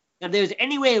believe that there's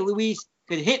any way Luis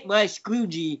could hit my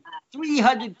Scroogey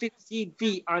 315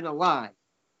 feet on a line.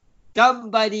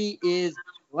 Somebody is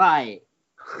lying.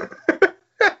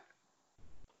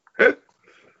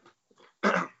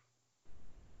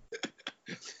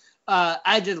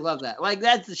 I just love that. Like,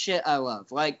 that's the shit I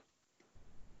love. Like,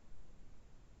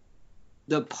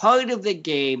 the part of the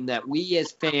game that we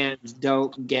as fans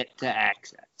don't get to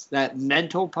access. That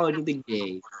mental part of the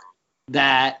game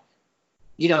that,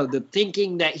 you know, the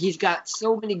thinking that he's got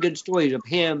so many good stories of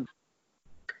him,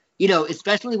 you know,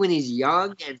 especially when he's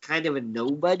young and kind of a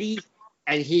nobody,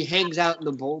 and he hangs out in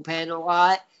the bullpen a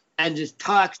lot and just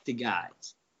talks to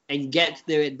guys and gets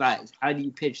their advice. How do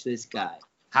you pitch this guy?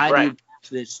 How do you pitch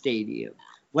this stadium?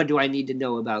 What do I need to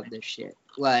know about this shit?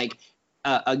 Like,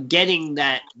 getting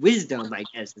that wisdom, I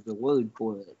guess is the word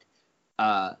for it,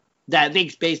 that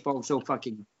makes baseball so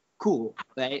fucking cool,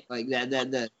 right? Like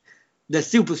the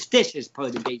superstitious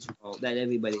part of baseball that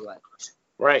everybody likes.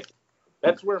 Right.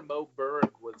 That's where Mo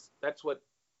Berg was. That's what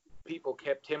people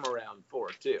kept him around for,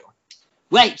 too.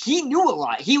 Right. He knew a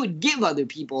lot. He would give other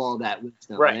people all that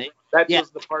wisdom, right? That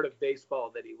was the part of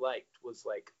baseball that he liked, was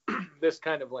like this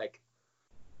kind of like,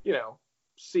 you know,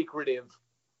 secretive,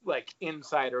 like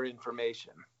insider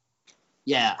information.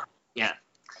 Yeah.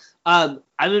 I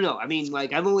don't know. I mean,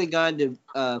 like, I've only gone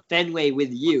to Fenway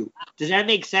with you. Does that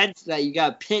make sense that you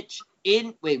got to pitch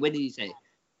in? Wait, what did he say?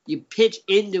 You pitch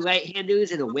into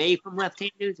right-handers and away from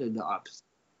left-handers, or the opposite?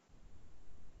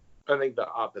 I think the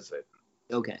opposite.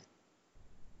 Okay.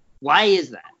 Why is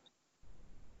that?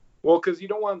 Well, because you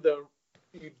don't want the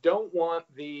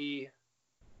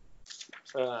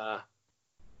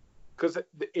because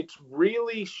it's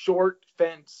really short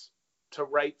fence to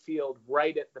right field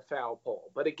right at the foul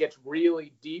pole, but it gets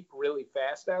really deep really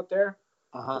fast out there.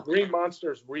 The Green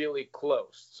Monster's really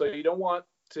close, so you don't want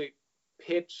to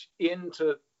pitch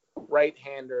into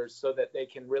right-handers so that they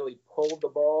can really pull the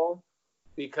ball,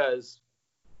 because,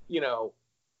 you know,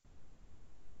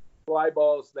 fly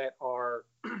balls that are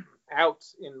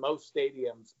outs in most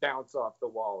stadiums bounce off the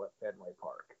wall at Fenway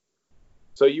Park.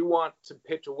 So you want to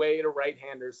pitch away to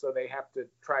right-handers so they have to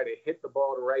try to hit the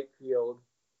ball to right field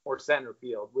or center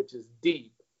field, which is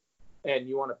deep, and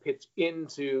you want to pitch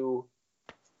into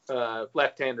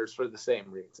left-handers for the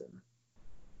same reason.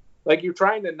 Like, you're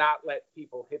trying to not let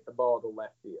people hit the ball to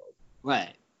left field.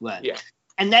 Right. Yeah.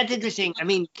 And that's interesting. I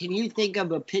mean, can you think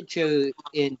of a pitcher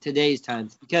in today's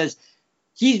times? Because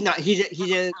he's not a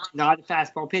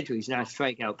fastball pitcher. He's not a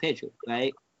strikeout pitcher,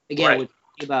 right? Again, we're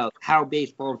talking about how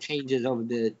baseball changes over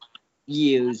the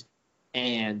years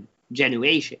and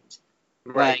generations.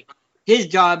 Right. Like, his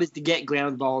job is to get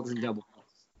ground balls and double balls.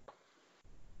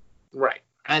 Right.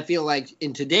 I feel like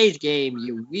in today's game,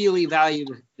 you really value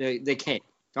the K.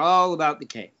 It's all about the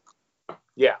K.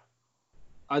 Yeah.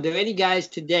 Are there any guys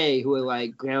today who are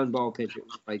like ground ball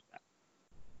pitchers like that?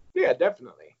 Yeah,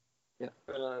 definitely. Yeah.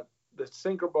 The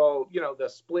sinker ball, you know, the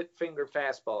split finger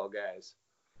fastball guys.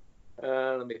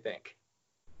 Let me think.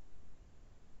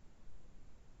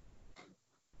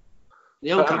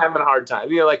 I'm having a hard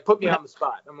time. You know, like, put me on the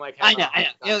spot. I'm like, I know.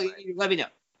 Let me know.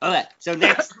 All right. So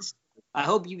next, I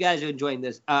hope you guys are enjoying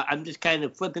this. I'm just kind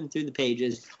of flipping through the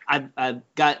pages. I've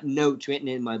got notes written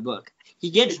in my book. He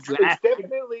gets drafted. It's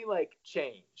definitely like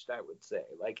changed, I would say.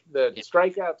 Like the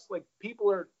strikeouts, like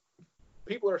people are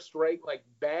like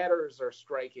batters are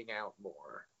striking out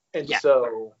more, and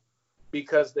so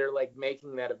because they're like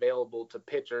making that available to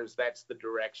pitchers, that's the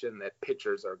direction that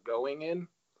pitchers are going in.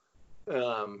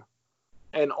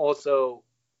 And also,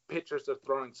 pitchers are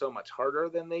throwing so much harder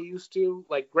than they used to.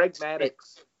 Like Greg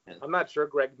Maddux, I'm not sure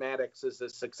Greg Maddux is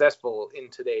as successful in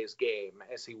today's game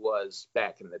as he was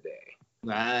back in the day.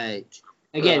 Right.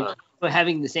 Again, we're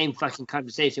having the same fucking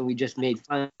conversation we just made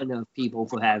fun of people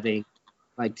for having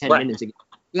like 10 minutes ago.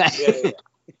 Yeah.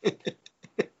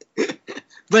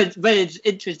 But it's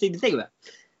interesting to think about.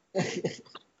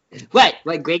 Right.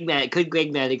 Like Greg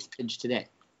Maddux pitch today?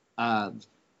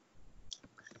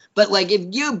 But like, if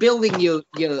you're building your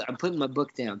I'm putting my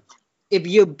book down. If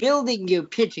you're building your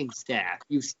pitching staff,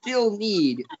 you still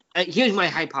need. Here's my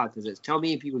hypothesis. Tell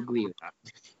me if you agree with that.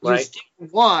 You still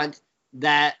want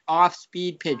that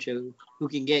off-speed pitcher who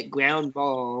can get ground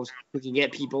balls, who can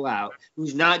get people out,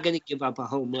 who's not going to give up a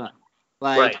home run.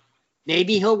 Like,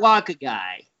 maybe he'll walk a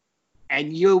guy,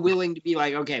 and you're willing to be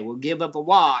like, okay, we'll give up a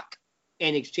walk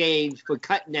in exchange for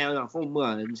cutting down on home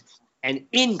runs and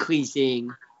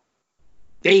increasing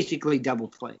basically double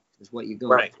play is what you're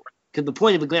going for. Because the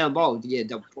point of a ground ball is to get a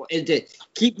double play, is to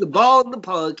keep the ball in the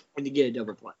park and to get a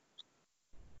double play.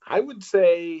 I would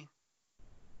say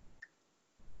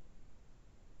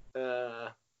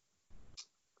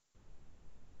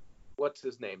what's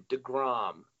his name?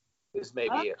 DeGrom is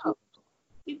maybe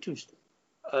Interesting.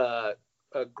 a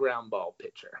ground ball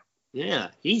pitcher. Yeah,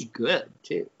 he's good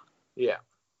too. Yeah.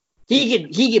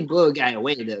 He can blow a guy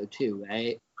away though too,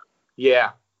 right?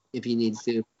 Yeah. If he needs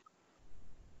to.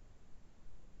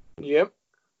 Yep.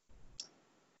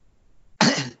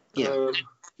 Yeah.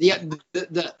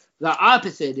 The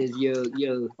opposite is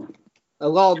your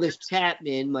Aroldis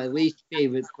Chapman, my least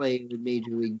favorite player in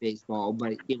Major League Baseball,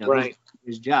 but right.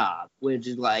 his job, which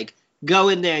is like go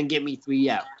in there and get me 3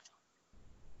 outs.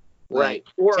 Right.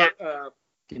 Or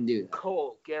can do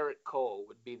that. Garrett Cole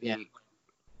would be the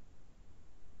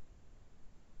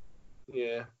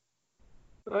Yeah.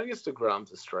 I guess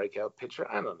DeGrom's a strikeout pitcher.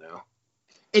 I don't know.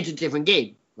 It's a different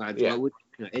game. Yeah.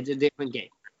 It's a different game.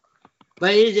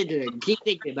 But it is interesting. Keep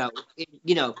thinking about,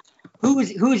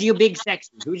 who's your big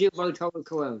Sexton? Who's your Bartolo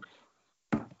Colon?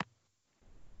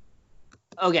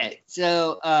 Okay,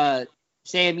 so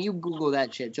Sam, you Google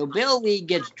that shit. So Bill Lee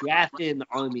gets drafted in the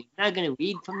Army. I'm not going to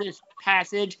read from this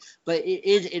passage, but it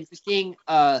is interesting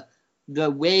the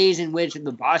ways in which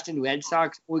the Boston Red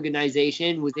Sox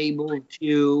organization was able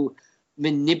to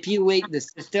manipulate the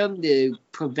system to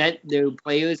prevent their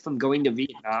players from going to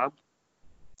Vietnam.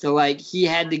 So, like, he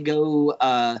had to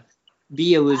go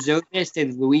be a reservist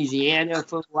in Louisiana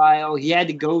for a while. He had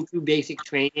to go through basic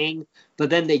training, but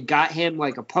then they got him,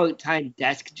 like, a part-time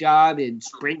desk job in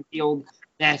Springfield,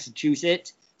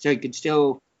 Massachusetts, so he could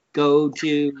still go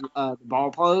to the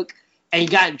ballpark. And he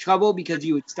got in trouble because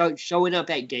he would start showing up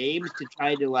at games to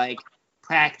try to, like,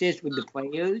 practice with the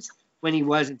players when he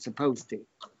wasn't supposed to.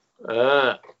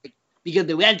 Because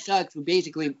the Red Sox were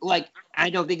basically, like,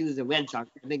 I don't think this is the Red Sox.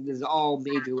 I think this is all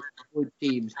major sports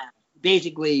teams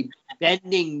basically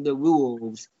bending the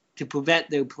rules to prevent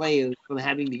their players from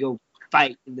having to go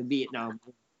fight in the Vietnam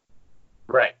War.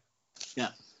 Right. Yeah.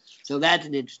 So that's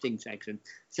an interesting section.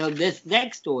 So this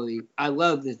next story, I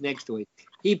love this next story.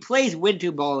 He plays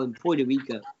winter ball in Puerto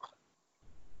Rico.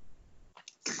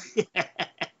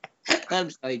 I'm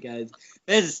sorry, guys.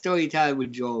 There's a story time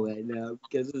with Joel right now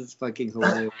because this is fucking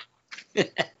hilarious.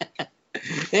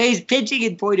 He's pitching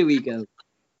in Puerto Rico.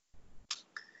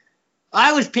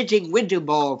 I was pitching winter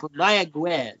ball for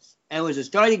Mayaguez and was a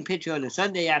starting pitcher on a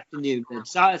Sunday afternoon that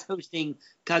saw us hosting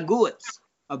Caguas,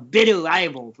 a bitter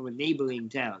rival from a neighboring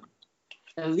town.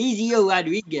 Elizio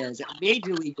Rodriguez, a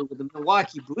major leaguer with the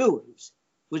Milwaukee Brewers,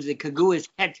 was the Caguas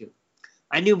catcher.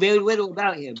 I knew very little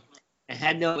about him and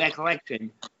had no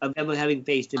recollection of ever having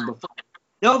faced him before.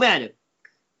 No matter,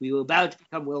 we were about to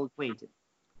become well acquainted.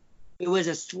 It was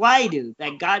a slider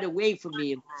that got away from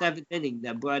me in the 7th inning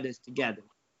that brought us together.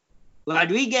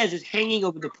 Rodriguez was hanging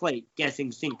over the plate,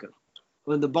 guessing sinker.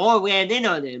 When the ball ran in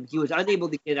on him, he was unable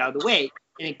to get out of the way,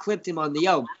 and it clipped him on the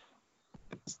elbow.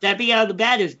 Stepping out of the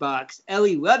batter's box,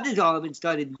 Ellie rubbed his arm and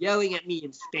started yelling at me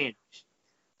in Spanish.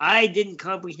 I didn't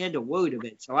comprehend a word of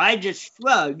it, so I just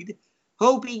shrugged,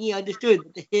 hoping he understood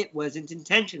that the hit wasn't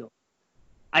intentional.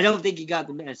 I don't think he got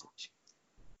the message.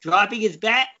 Dropping his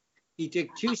bat, he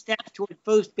took 2 steps toward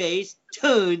first base,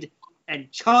 turned,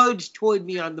 and charged toward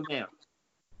me on the mound.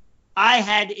 I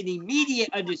had an immediate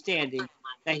understanding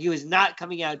that he was not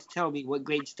coming out to tell me what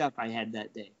great stuff I had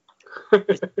that day.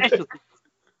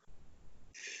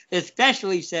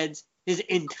 Especially since his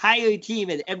entire team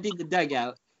had emptied the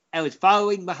dugout and was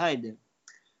following behind him.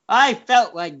 I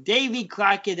felt like Davy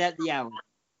Crockett at the Allen.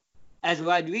 As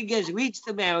Rodriguez reached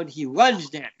the mound, he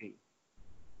lunged at me.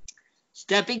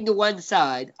 Stepping to one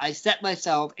side, I set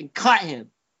myself and caught him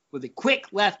with a quick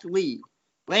left lead,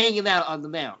 laying him out on the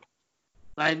mound.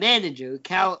 My manager,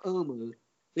 Cal Ulmer,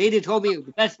 later told me it was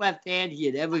the best left hand he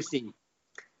had ever seen.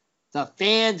 The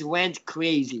fans went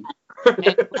crazy.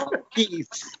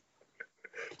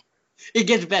 It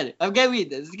gets better. I'm going to read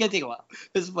this. It's going to take a while.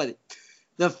 This is funny.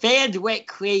 The fans went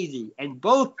crazy, and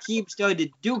both teams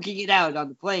started duking it out on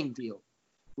the playing field.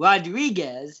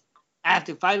 Rodriguez,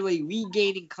 after finally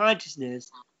regaining consciousness,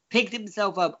 picked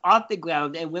himself up off the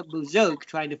ground and went berserk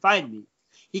trying to find me.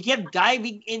 He kept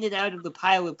diving in and out of the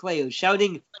pile of players,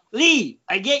 shouting, "Lee,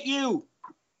 I get you!"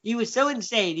 He was so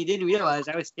insane he didn't realize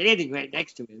I was standing right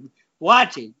next to him,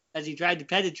 watching as he tried to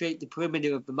penetrate the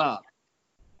perimeter of the mob.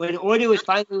 When order was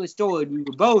finally restored, we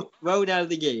were both thrown out of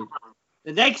the game.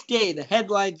 The next day, the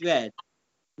headlines read,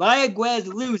 Mayaguez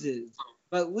loses,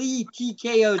 but Lee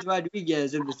TKOs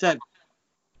Rodriguez in the 7th.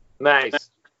 Nice.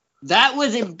 That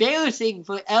was embarrassing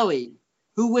for Ellie,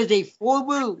 who was a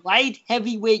former light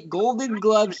heavyweight Golden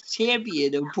Gloves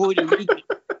champion of Puerto Rico.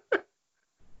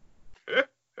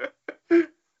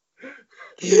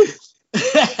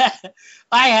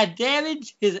 I had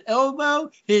damaged his elbow,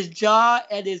 his jaw,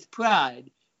 and his pride,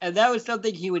 and that was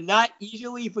something he would not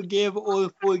easily forgive or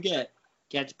forget.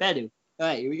 Gets better. All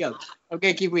right, here we go.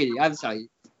 Okay, keep reading. I'm sorry.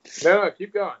 No,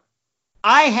 keep going.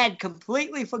 I had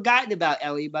completely forgotten about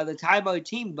Ellie by the time our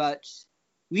team bus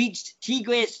reached T.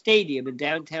 Grant Stadium in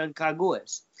downtown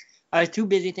Cagores. I was too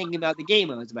busy thinking about the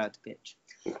game I was about to pitch.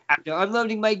 After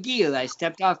unloading my gear, I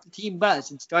stepped off the team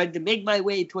bus and started to make my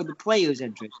way toward the players'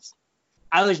 entrance.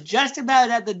 I was just about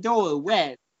at the door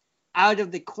when, out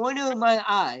of the corner of my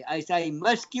eye, I saw a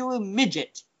muscular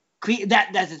midget.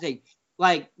 That's the thing.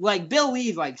 Like Bill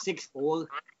Lee's like 6'4" or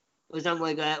something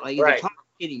like that. Like he's a tall,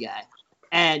 skinny guy.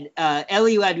 And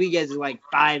Ellie Rodriguez is like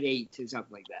 5'8" or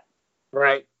something like that.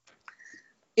 Right.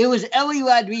 It was Ellie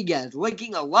Rodriguez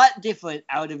looking a lot different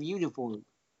out of uniform.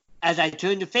 As I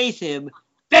turned to face him,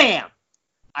 bam!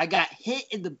 I got hit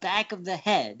in the back of the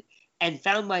head and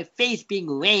found my face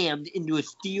being rammed into a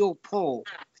steel pole.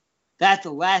 That's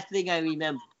the last thing I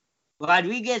remember.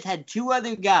 Rodriguez had 2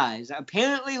 other guys,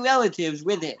 apparently relatives,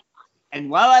 with him. And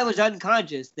while I was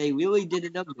unconscious, they really did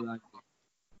a number on me.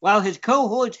 While his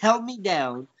cohorts held me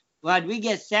down,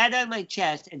 Rodriguez sat on my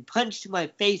chest and punched my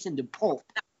face into pulp.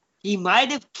 He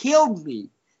might have killed me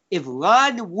if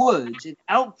Ron Woods, an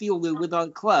outfielder with our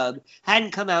club,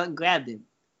 hadn't come out and grabbed him.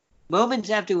 Moments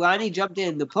after Ronnie jumped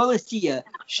in, the policia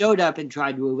showed up and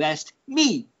tried to arrest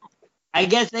me. I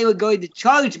guess they were going to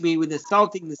charge me with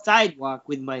assaulting the sidewalk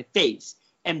with my face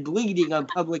and bleeding on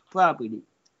public property.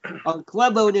 Our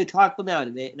club owner talked them out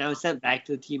of it, and I was sent back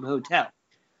to the team hotel.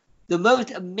 The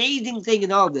most amazing thing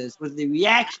in all this was the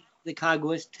reaction of the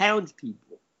Cagores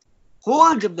townspeople.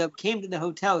 Hordes of them came to the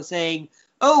hotel saying,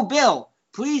 "Oh, Bill,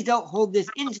 please don't hold this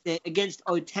incident against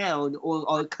our town or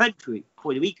our country,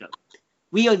 Puerto Rico.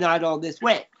 We are not all this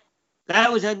way." That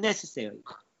was unnecessary.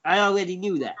 I already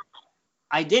knew that.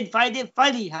 I did find it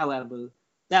funny, however,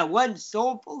 that one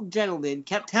soulful gentleman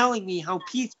kept telling me how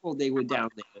peaceful they were down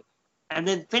there, and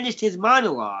then finished his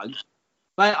monologue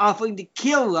by offering to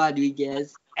kill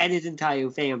Rodriguez and his entire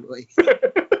family.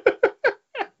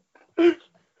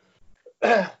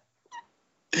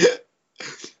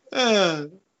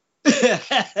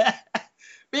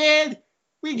 Man,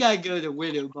 we gotta go to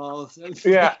winter ball.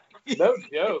 Yeah, no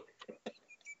joke.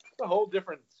 It's a whole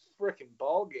different freaking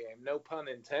ball game. No pun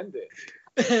intended.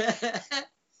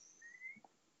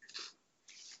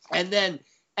 and then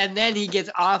he gets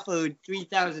offered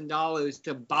 $3,000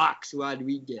 to box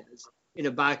Rodriguez in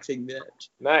a boxing match.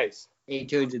 Nice. And he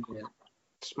turns it down.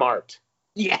 Smart.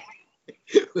 Yeah.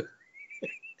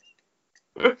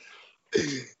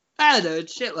 I don't know,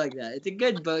 it's shit like that. It's a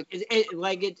good book.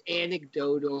 It's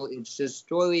anecdotal. It's just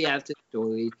story after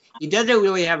story. He doesn't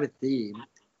really have a theme.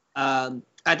 I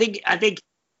think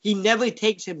he never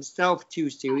takes himself too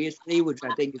seriously, which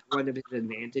I think is one of his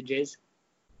advantages.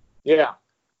 Yeah.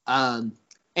 And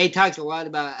he talks a lot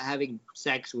about having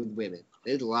sex with women.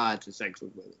 There's lots of sex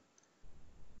with women.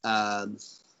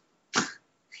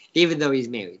 Even though he's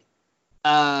married.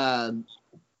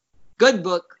 Good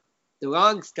book. The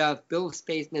Wrong Stuff, Bill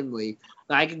Spaceman Lee.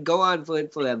 I could go on for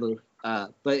it forever,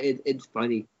 but it's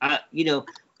funny.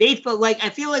 Baseball, like, I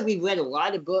feel like we've read a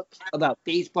lot of books about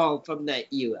baseball from that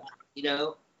era,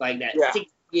 like that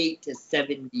 68 to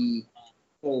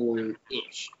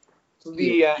 74-ish.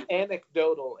 The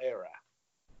anecdotal era.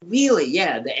 Really,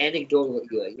 yeah, the anecdotal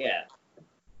era, yeah.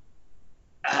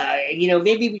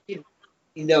 Maybe we should,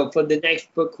 for the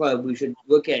next book club, we should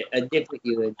look at a different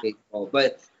era in baseball.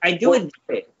 But I do enjoy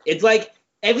it. It's like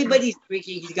everybody's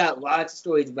drinking. He's got lots of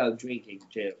stories about drinking,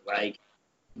 too. Like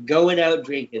going out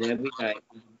drinking every night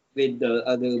with the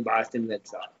other Boston Red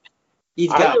Sox.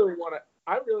 I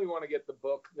really want to get the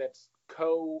book that's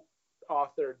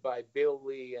co-authored by Bill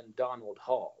Lee and Donald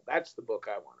Hall. That's the book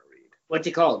I want to read. What's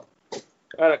it called?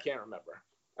 I can't remember.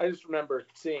 I just remember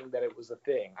seeing that it was a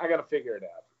thing. I got to figure it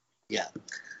out. Yeah.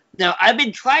 Now, I've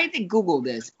been trying to Google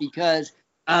this because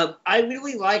I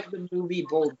really like the movie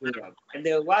Bull Durham. And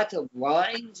there are lots of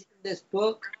lines in this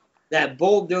book that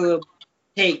Bull Durham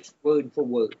takes word for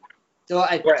word. So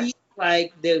I feel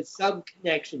like there's some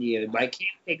connection here, but I can't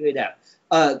figure it out.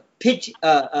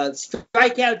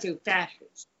 Strikeouts are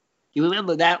fascists. You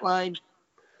remember that line?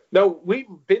 No, we've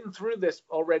been through this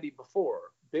already before.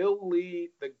 Bill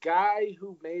Lee, the guy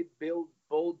who made Bull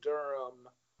Durham,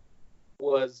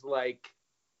 was like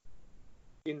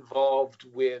involved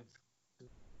with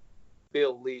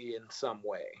Bill Lee in some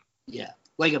way. Yeah,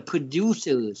 like a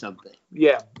producer or something.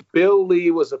 Yeah, Bill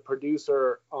Lee was a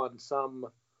producer on some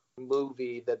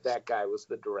movie that guy was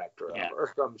the director of,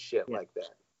 or some shit like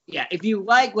that. Yeah, if you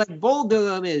like Bull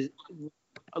Durham is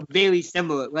very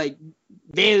similar, like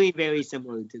very, very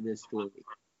similar to this story.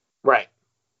 Right.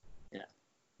 Yeah.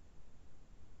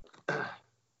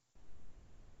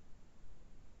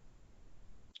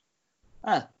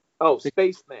 Ah, Oh,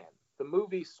 Spaceman. The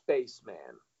movie Spaceman.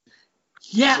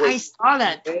 yeah, I Was saw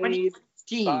that. made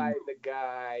 2016. by the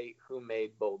guy who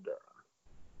made Bull Durham.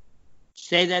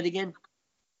 Say that again.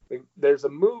 There's a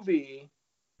movie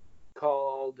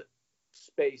called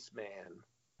Spaceman.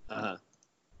 Uh-huh.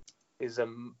 Is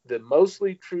the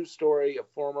mostly true story of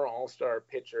former All-Star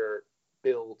pitcher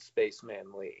Bill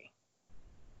Spaceman Lee.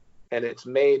 And it's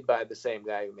made by the same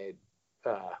guy who made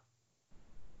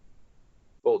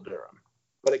Bull Durham.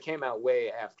 But it came out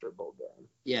way after Bull Durham.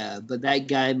 Yeah, but that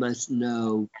guy must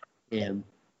know him.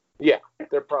 Yeah,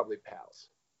 they're probably pals.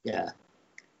 Yeah.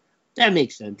 That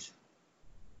makes sense.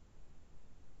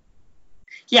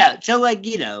 Yeah, so like,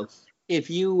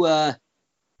 if you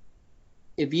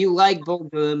like Bull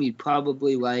Durham, you'd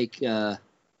probably like The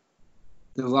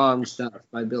Wrong Stuff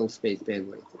by Bill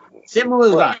Spaceman Lee. Similar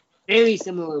vibe. Very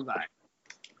similar vibe.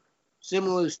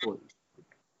 Similar stories.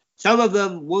 Some of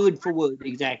them word for word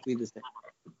exactly the same.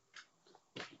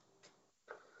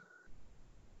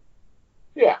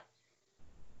 Yeah.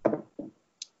 All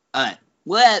right.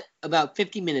 We're at about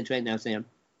 50 minutes right now, Sam.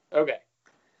 Okay.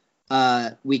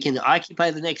 We can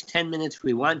occupy the next 10 minutes if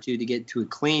we want to get to a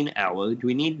clean hour. Do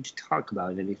we need to talk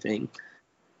about anything?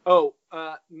 Oh,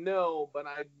 no, but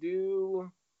I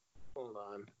do. Hold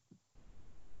on.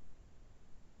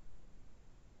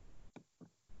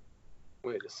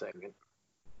 Wait a second.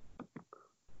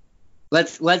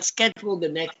 Let's schedule the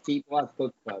next T-Block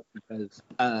book club because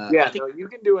You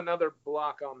can do another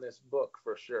block on this book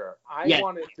for sure. I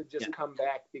wanted to just come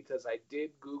back because I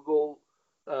did Google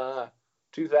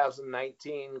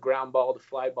 2019 ground ball to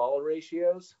fly ball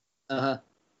ratios.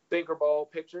 Sinker ball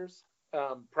pitchers.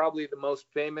 Probably the most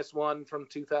famous one from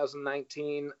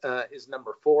 2019 is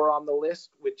number 4 on the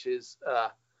list, which is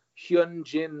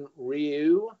Hyunjin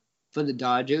Ryu. For the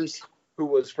Dodgers. Who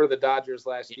was for the Dodgers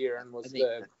last year and was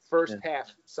the first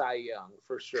half Cy Young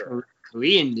for sure.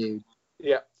 Korean dude.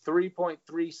 Yeah,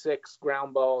 3.36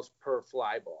 ground balls per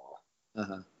fly ball.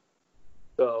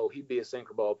 So he'd be a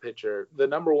sinker ball pitcher. The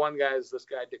number 1 guy is this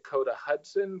guy Dakota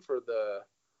Hudson for the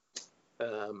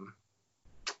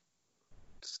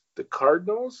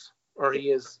Cardinals, or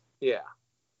he is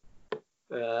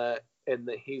and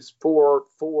he's four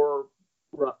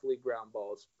roughly ground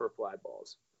balls per fly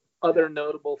balls. Other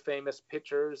notable famous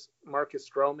pitchers, Marcus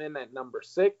Stroman at number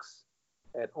 6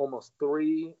 at almost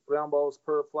 3 ground balls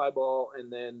per fly ball,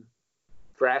 and then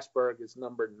Strasburg is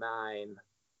number 9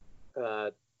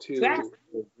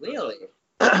 really?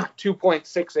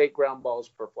 2.68 ground balls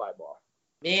per fly ball.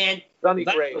 Man, Sonny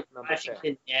Gray is number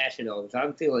Washington 10. Nationals.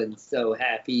 I'm feeling so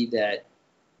happy that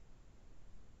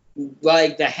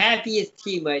like the happiest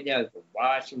team right now is the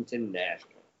Washington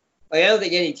Nationals. Like, I don't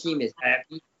think any team is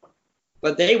happy.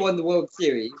 But they won the World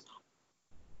Series.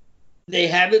 They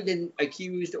haven't been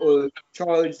accused or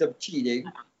charged of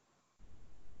cheating.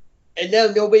 And now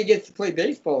nobody gets to play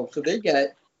baseball, so they got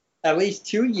at least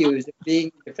 2 years of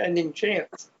being defending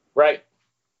champs. Right.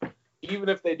 Even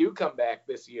if they do come back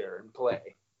this year and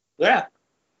play. Yeah.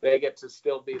 They get to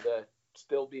still be the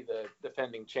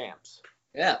defending champs.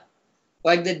 Yeah.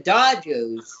 Like the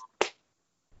Dodgers,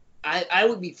 I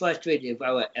would be frustrated if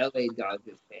I were an LA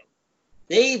Dodgers fan.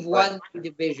 They've won the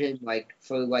division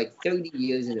for 30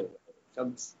 years in a row.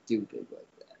 Something stupid like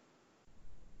that.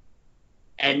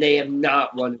 And they have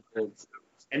not won a World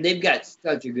Series. And they've got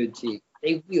such a good team.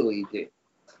 They really do.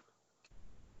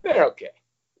 They're okay.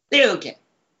 They're okay.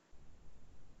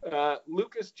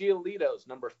 Lucas Giolito's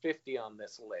number 50 on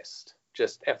this list.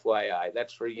 Just FYI.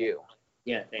 That's for you.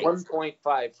 Yeah, thanks.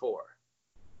 1.54.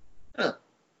 Huh.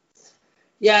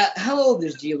 Yeah, how old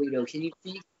is Giolito? Can you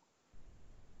see?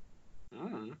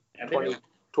 25?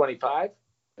 25?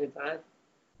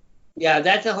 Yeah,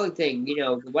 that's the whole thing.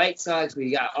 The White Sox,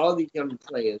 we got all these young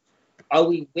players. Are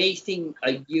we wasting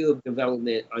a year of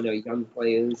development on our young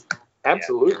players?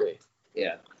 Absolutely.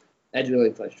 Yeah, that's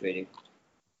really frustrating.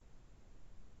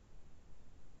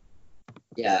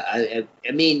 Yeah,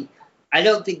 I mean, I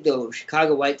don't think the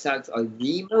Chicago White Sox are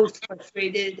the most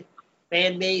frustrated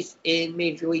fan base in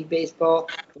Major League Baseball.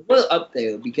 But we're up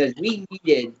there because we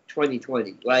needed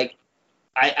 2020.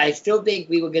 I still think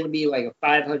we were going to be like a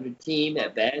 500 team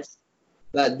at best,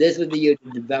 but this was the year to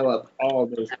develop all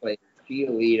those players.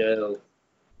 Giolito,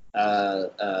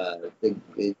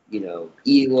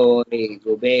 Eloy,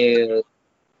 Gobert,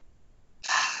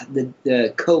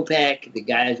 the Kopech, the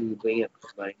guys who bring up the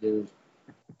minors.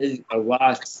 This is a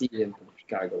lost season for the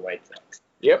Chicago White Sox.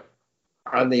 Yep.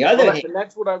 On the other hand, and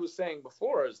that's what I was saying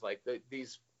before is like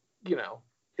these,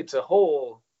 it's a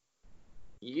whole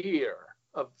year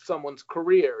of someone's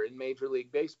career in Major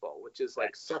League Baseball, which is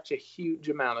like such a huge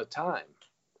amount of time.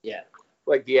 Yeah.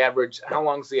 like the average. How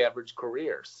long's the average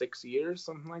career? 6 years,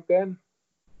 something like that.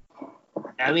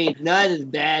 I mean, it's not as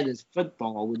bad as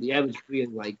football, with the average career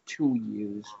like 2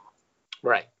 years.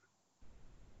 Right.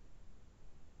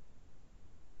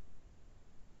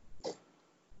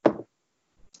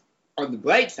 On the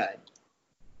bright side,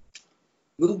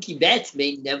 Mookie Betts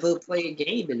may never play a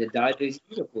game in the Dodgers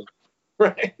uniform.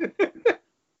 Right.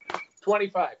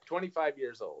 25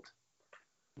 years old.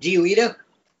 Giolito?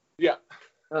 Yeah.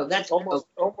 Oh, that's almost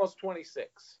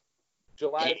 26.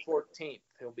 July 14th,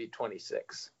 he'll be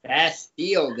 26. Fast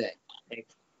deal then.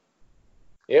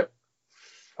 Yep.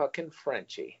 Fucking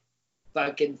Frenchie.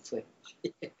 Fucking French.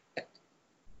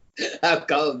 I'll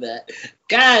call him that.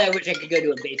 God, I wish I could go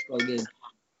to a baseball game.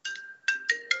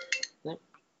 What?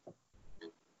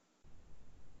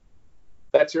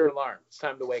 That's your alarm. It's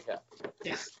time to wake up.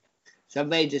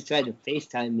 Somebody just tried to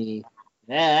FaceTime me.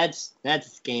 Yeah, that's a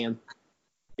scam.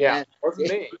 Yeah,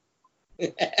 wasn't me.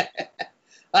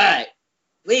 All right.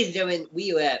 Ladies and gentlemen,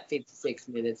 we are at 56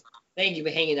 minutes. Thank you for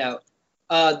hanging out.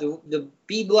 The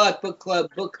B Block Book Club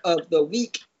Book of the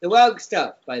Week, The Wrong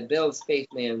Stuff by Bill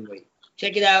Spaceman Lee.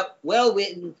 Check it out. Well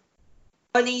written,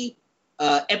 funny,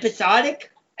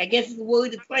 episodic, I guess is the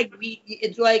word. It's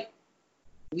like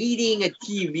reading a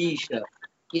TV show.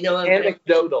 You know what I'm saying?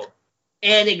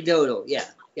 Anecdotal, yeah.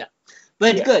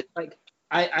 But it's good. Like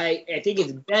I think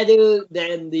it's better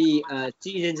than the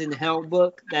Seasons in Hell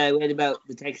book that I read about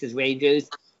the Texas Rangers.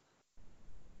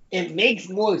 It makes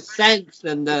more sense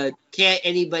than the Can't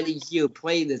Anybody Here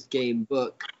Play This Game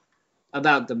book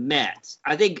about the Mets.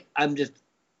 I think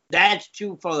that's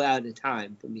too far out of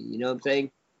time for me. You know what I'm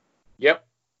saying? Yep.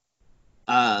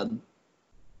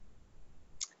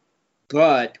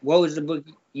 But what was the book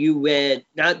you read?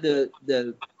 Not there's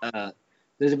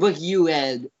a book you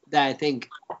read that I think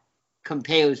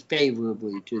compares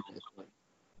favorably to this one.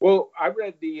 Well, I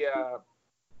read the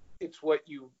It's What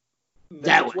You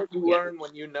Learn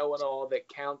When You Know It All that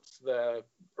counts the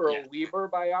Earl Weaver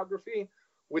biography,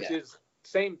 which is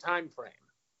same time frame.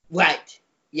 Right.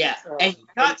 Yeah. And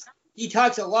he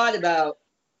talks a lot about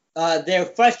they're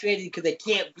frustrated because they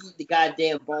can't beat the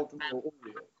goddamn Baltimore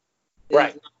Orioles.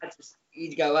 Right.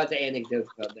 He's got lots of anecdotes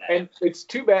about that. And it's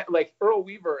too bad. Like Earl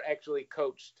Weaver actually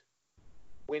coached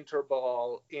winter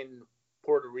ball in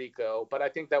Puerto Rico, but I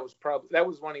think that was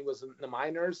when he was in the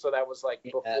minors, so that was like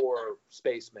before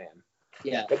Spaceman.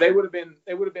 Yeah. But they would have been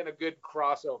a good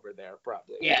crossover there,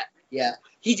 probably. Yeah. They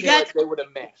would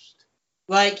have meshed.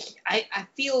 Like I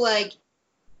feel like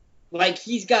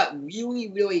he's got really,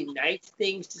 really nice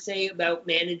things to say about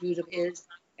managers of his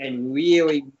and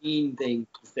really mean things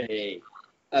to say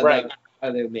about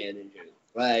other managers.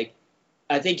 Like,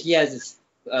 I think he has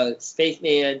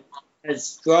Spaceman has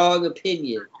strong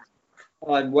opinion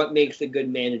on what makes a good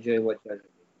manager and what doesn't.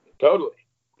 Totally.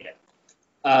 Yeah.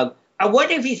 I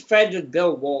wonder if he's friends with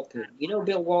Bill Walton. You know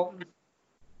Bill Walton?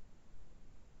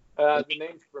 The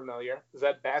name's familiar. Is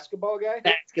that basketball guy?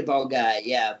 Basketball guy,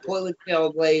 yeah. Portland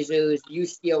Trail Blazers,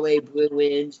 UCLA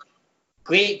Bruins,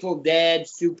 Grateful Dead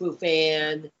super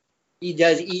fan. He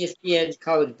does ESPN's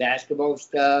college basketball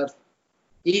stuff.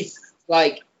 He's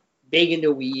like big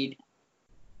into weed.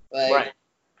 Like, right.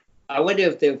 I wonder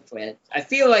if they're friends. I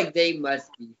feel like they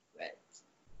must be friends.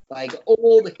 Like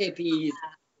old hippies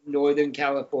in Northern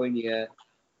California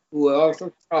who are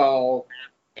also tall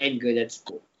and good at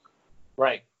school.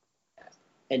 Right.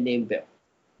 And named Bill.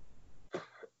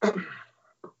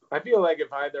 I feel like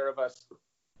if either of us,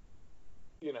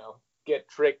 get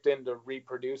tricked into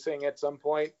reproducing at some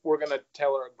point, we're going to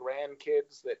tell our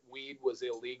grandkids that weed was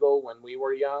illegal when we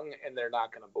were young, and they're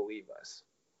not going to believe us.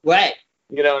 Right.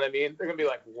 You know what I mean? They're going to be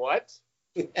like, what?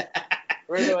 We're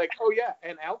going to be like, oh, yeah,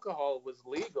 and alcohol was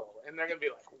legal. And they're going to be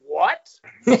like, what?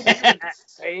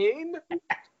 Insane?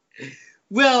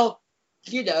 Well,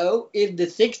 in the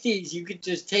 60s, you could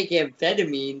just take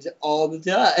amphetamines all the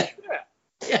time.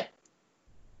 Yeah.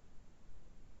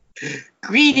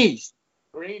 Greenies.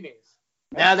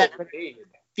 Now that I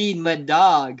feed my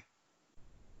dog.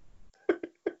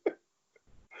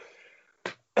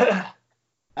 All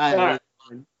right.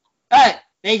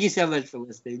 Thank you so much for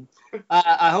listening.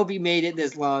 I hope you made it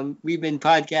this long. We've been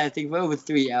podcasting for over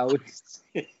 3 hours.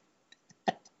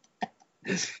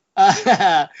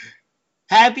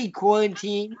 Happy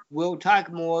quarantine. We'll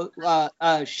talk more.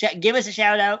 Give us a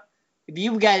shout out if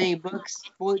you've got any books,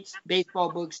 sports,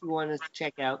 baseball books you want us to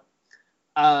check out.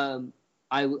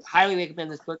 I would highly recommend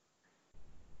this book.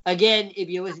 Again, if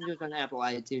you're listening to us on Apple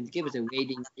iTunes, give us a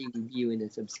rating, a review, and a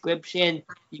subscription.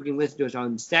 You can listen to us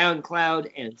on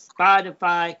SoundCloud and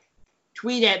Spotify.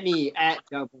 Tweet at me at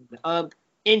JumpOnTheUmp.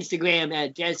 Instagram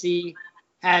at Jesse.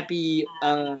 Happy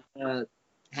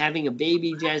having a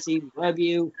baby, Jesse. Love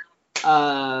you.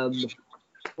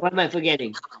 What am I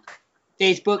forgetting?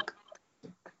 Facebook?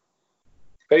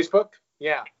 Facebook?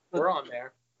 Yeah, we're on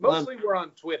there. Mostly we're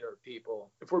on Twitter, people,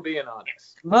 if we're being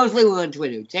honest. Mostly we're on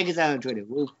Twitter. Check us out on Twitter.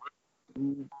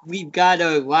 We've got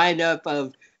a lineup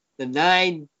of the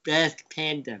 9 best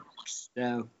pandemics.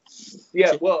 So,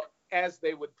 yeah, well, as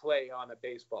they would play on a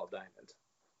baseball diamond.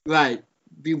 Right.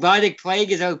 Bubonic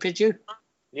plague is our pitcher?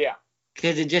 Yeah.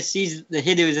 Because it just sees the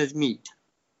hitters as meat.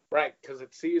 Right, because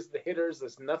it sees the hitters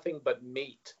as nothing but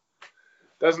meat.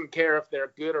 Doesn't care if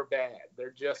they're good or bad.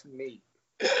 They're just meat.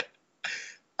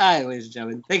 All right, ladies and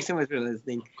gentlemen. Thanks so much for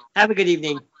listening. Have a good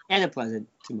evening and a pleasant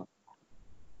tomorrow.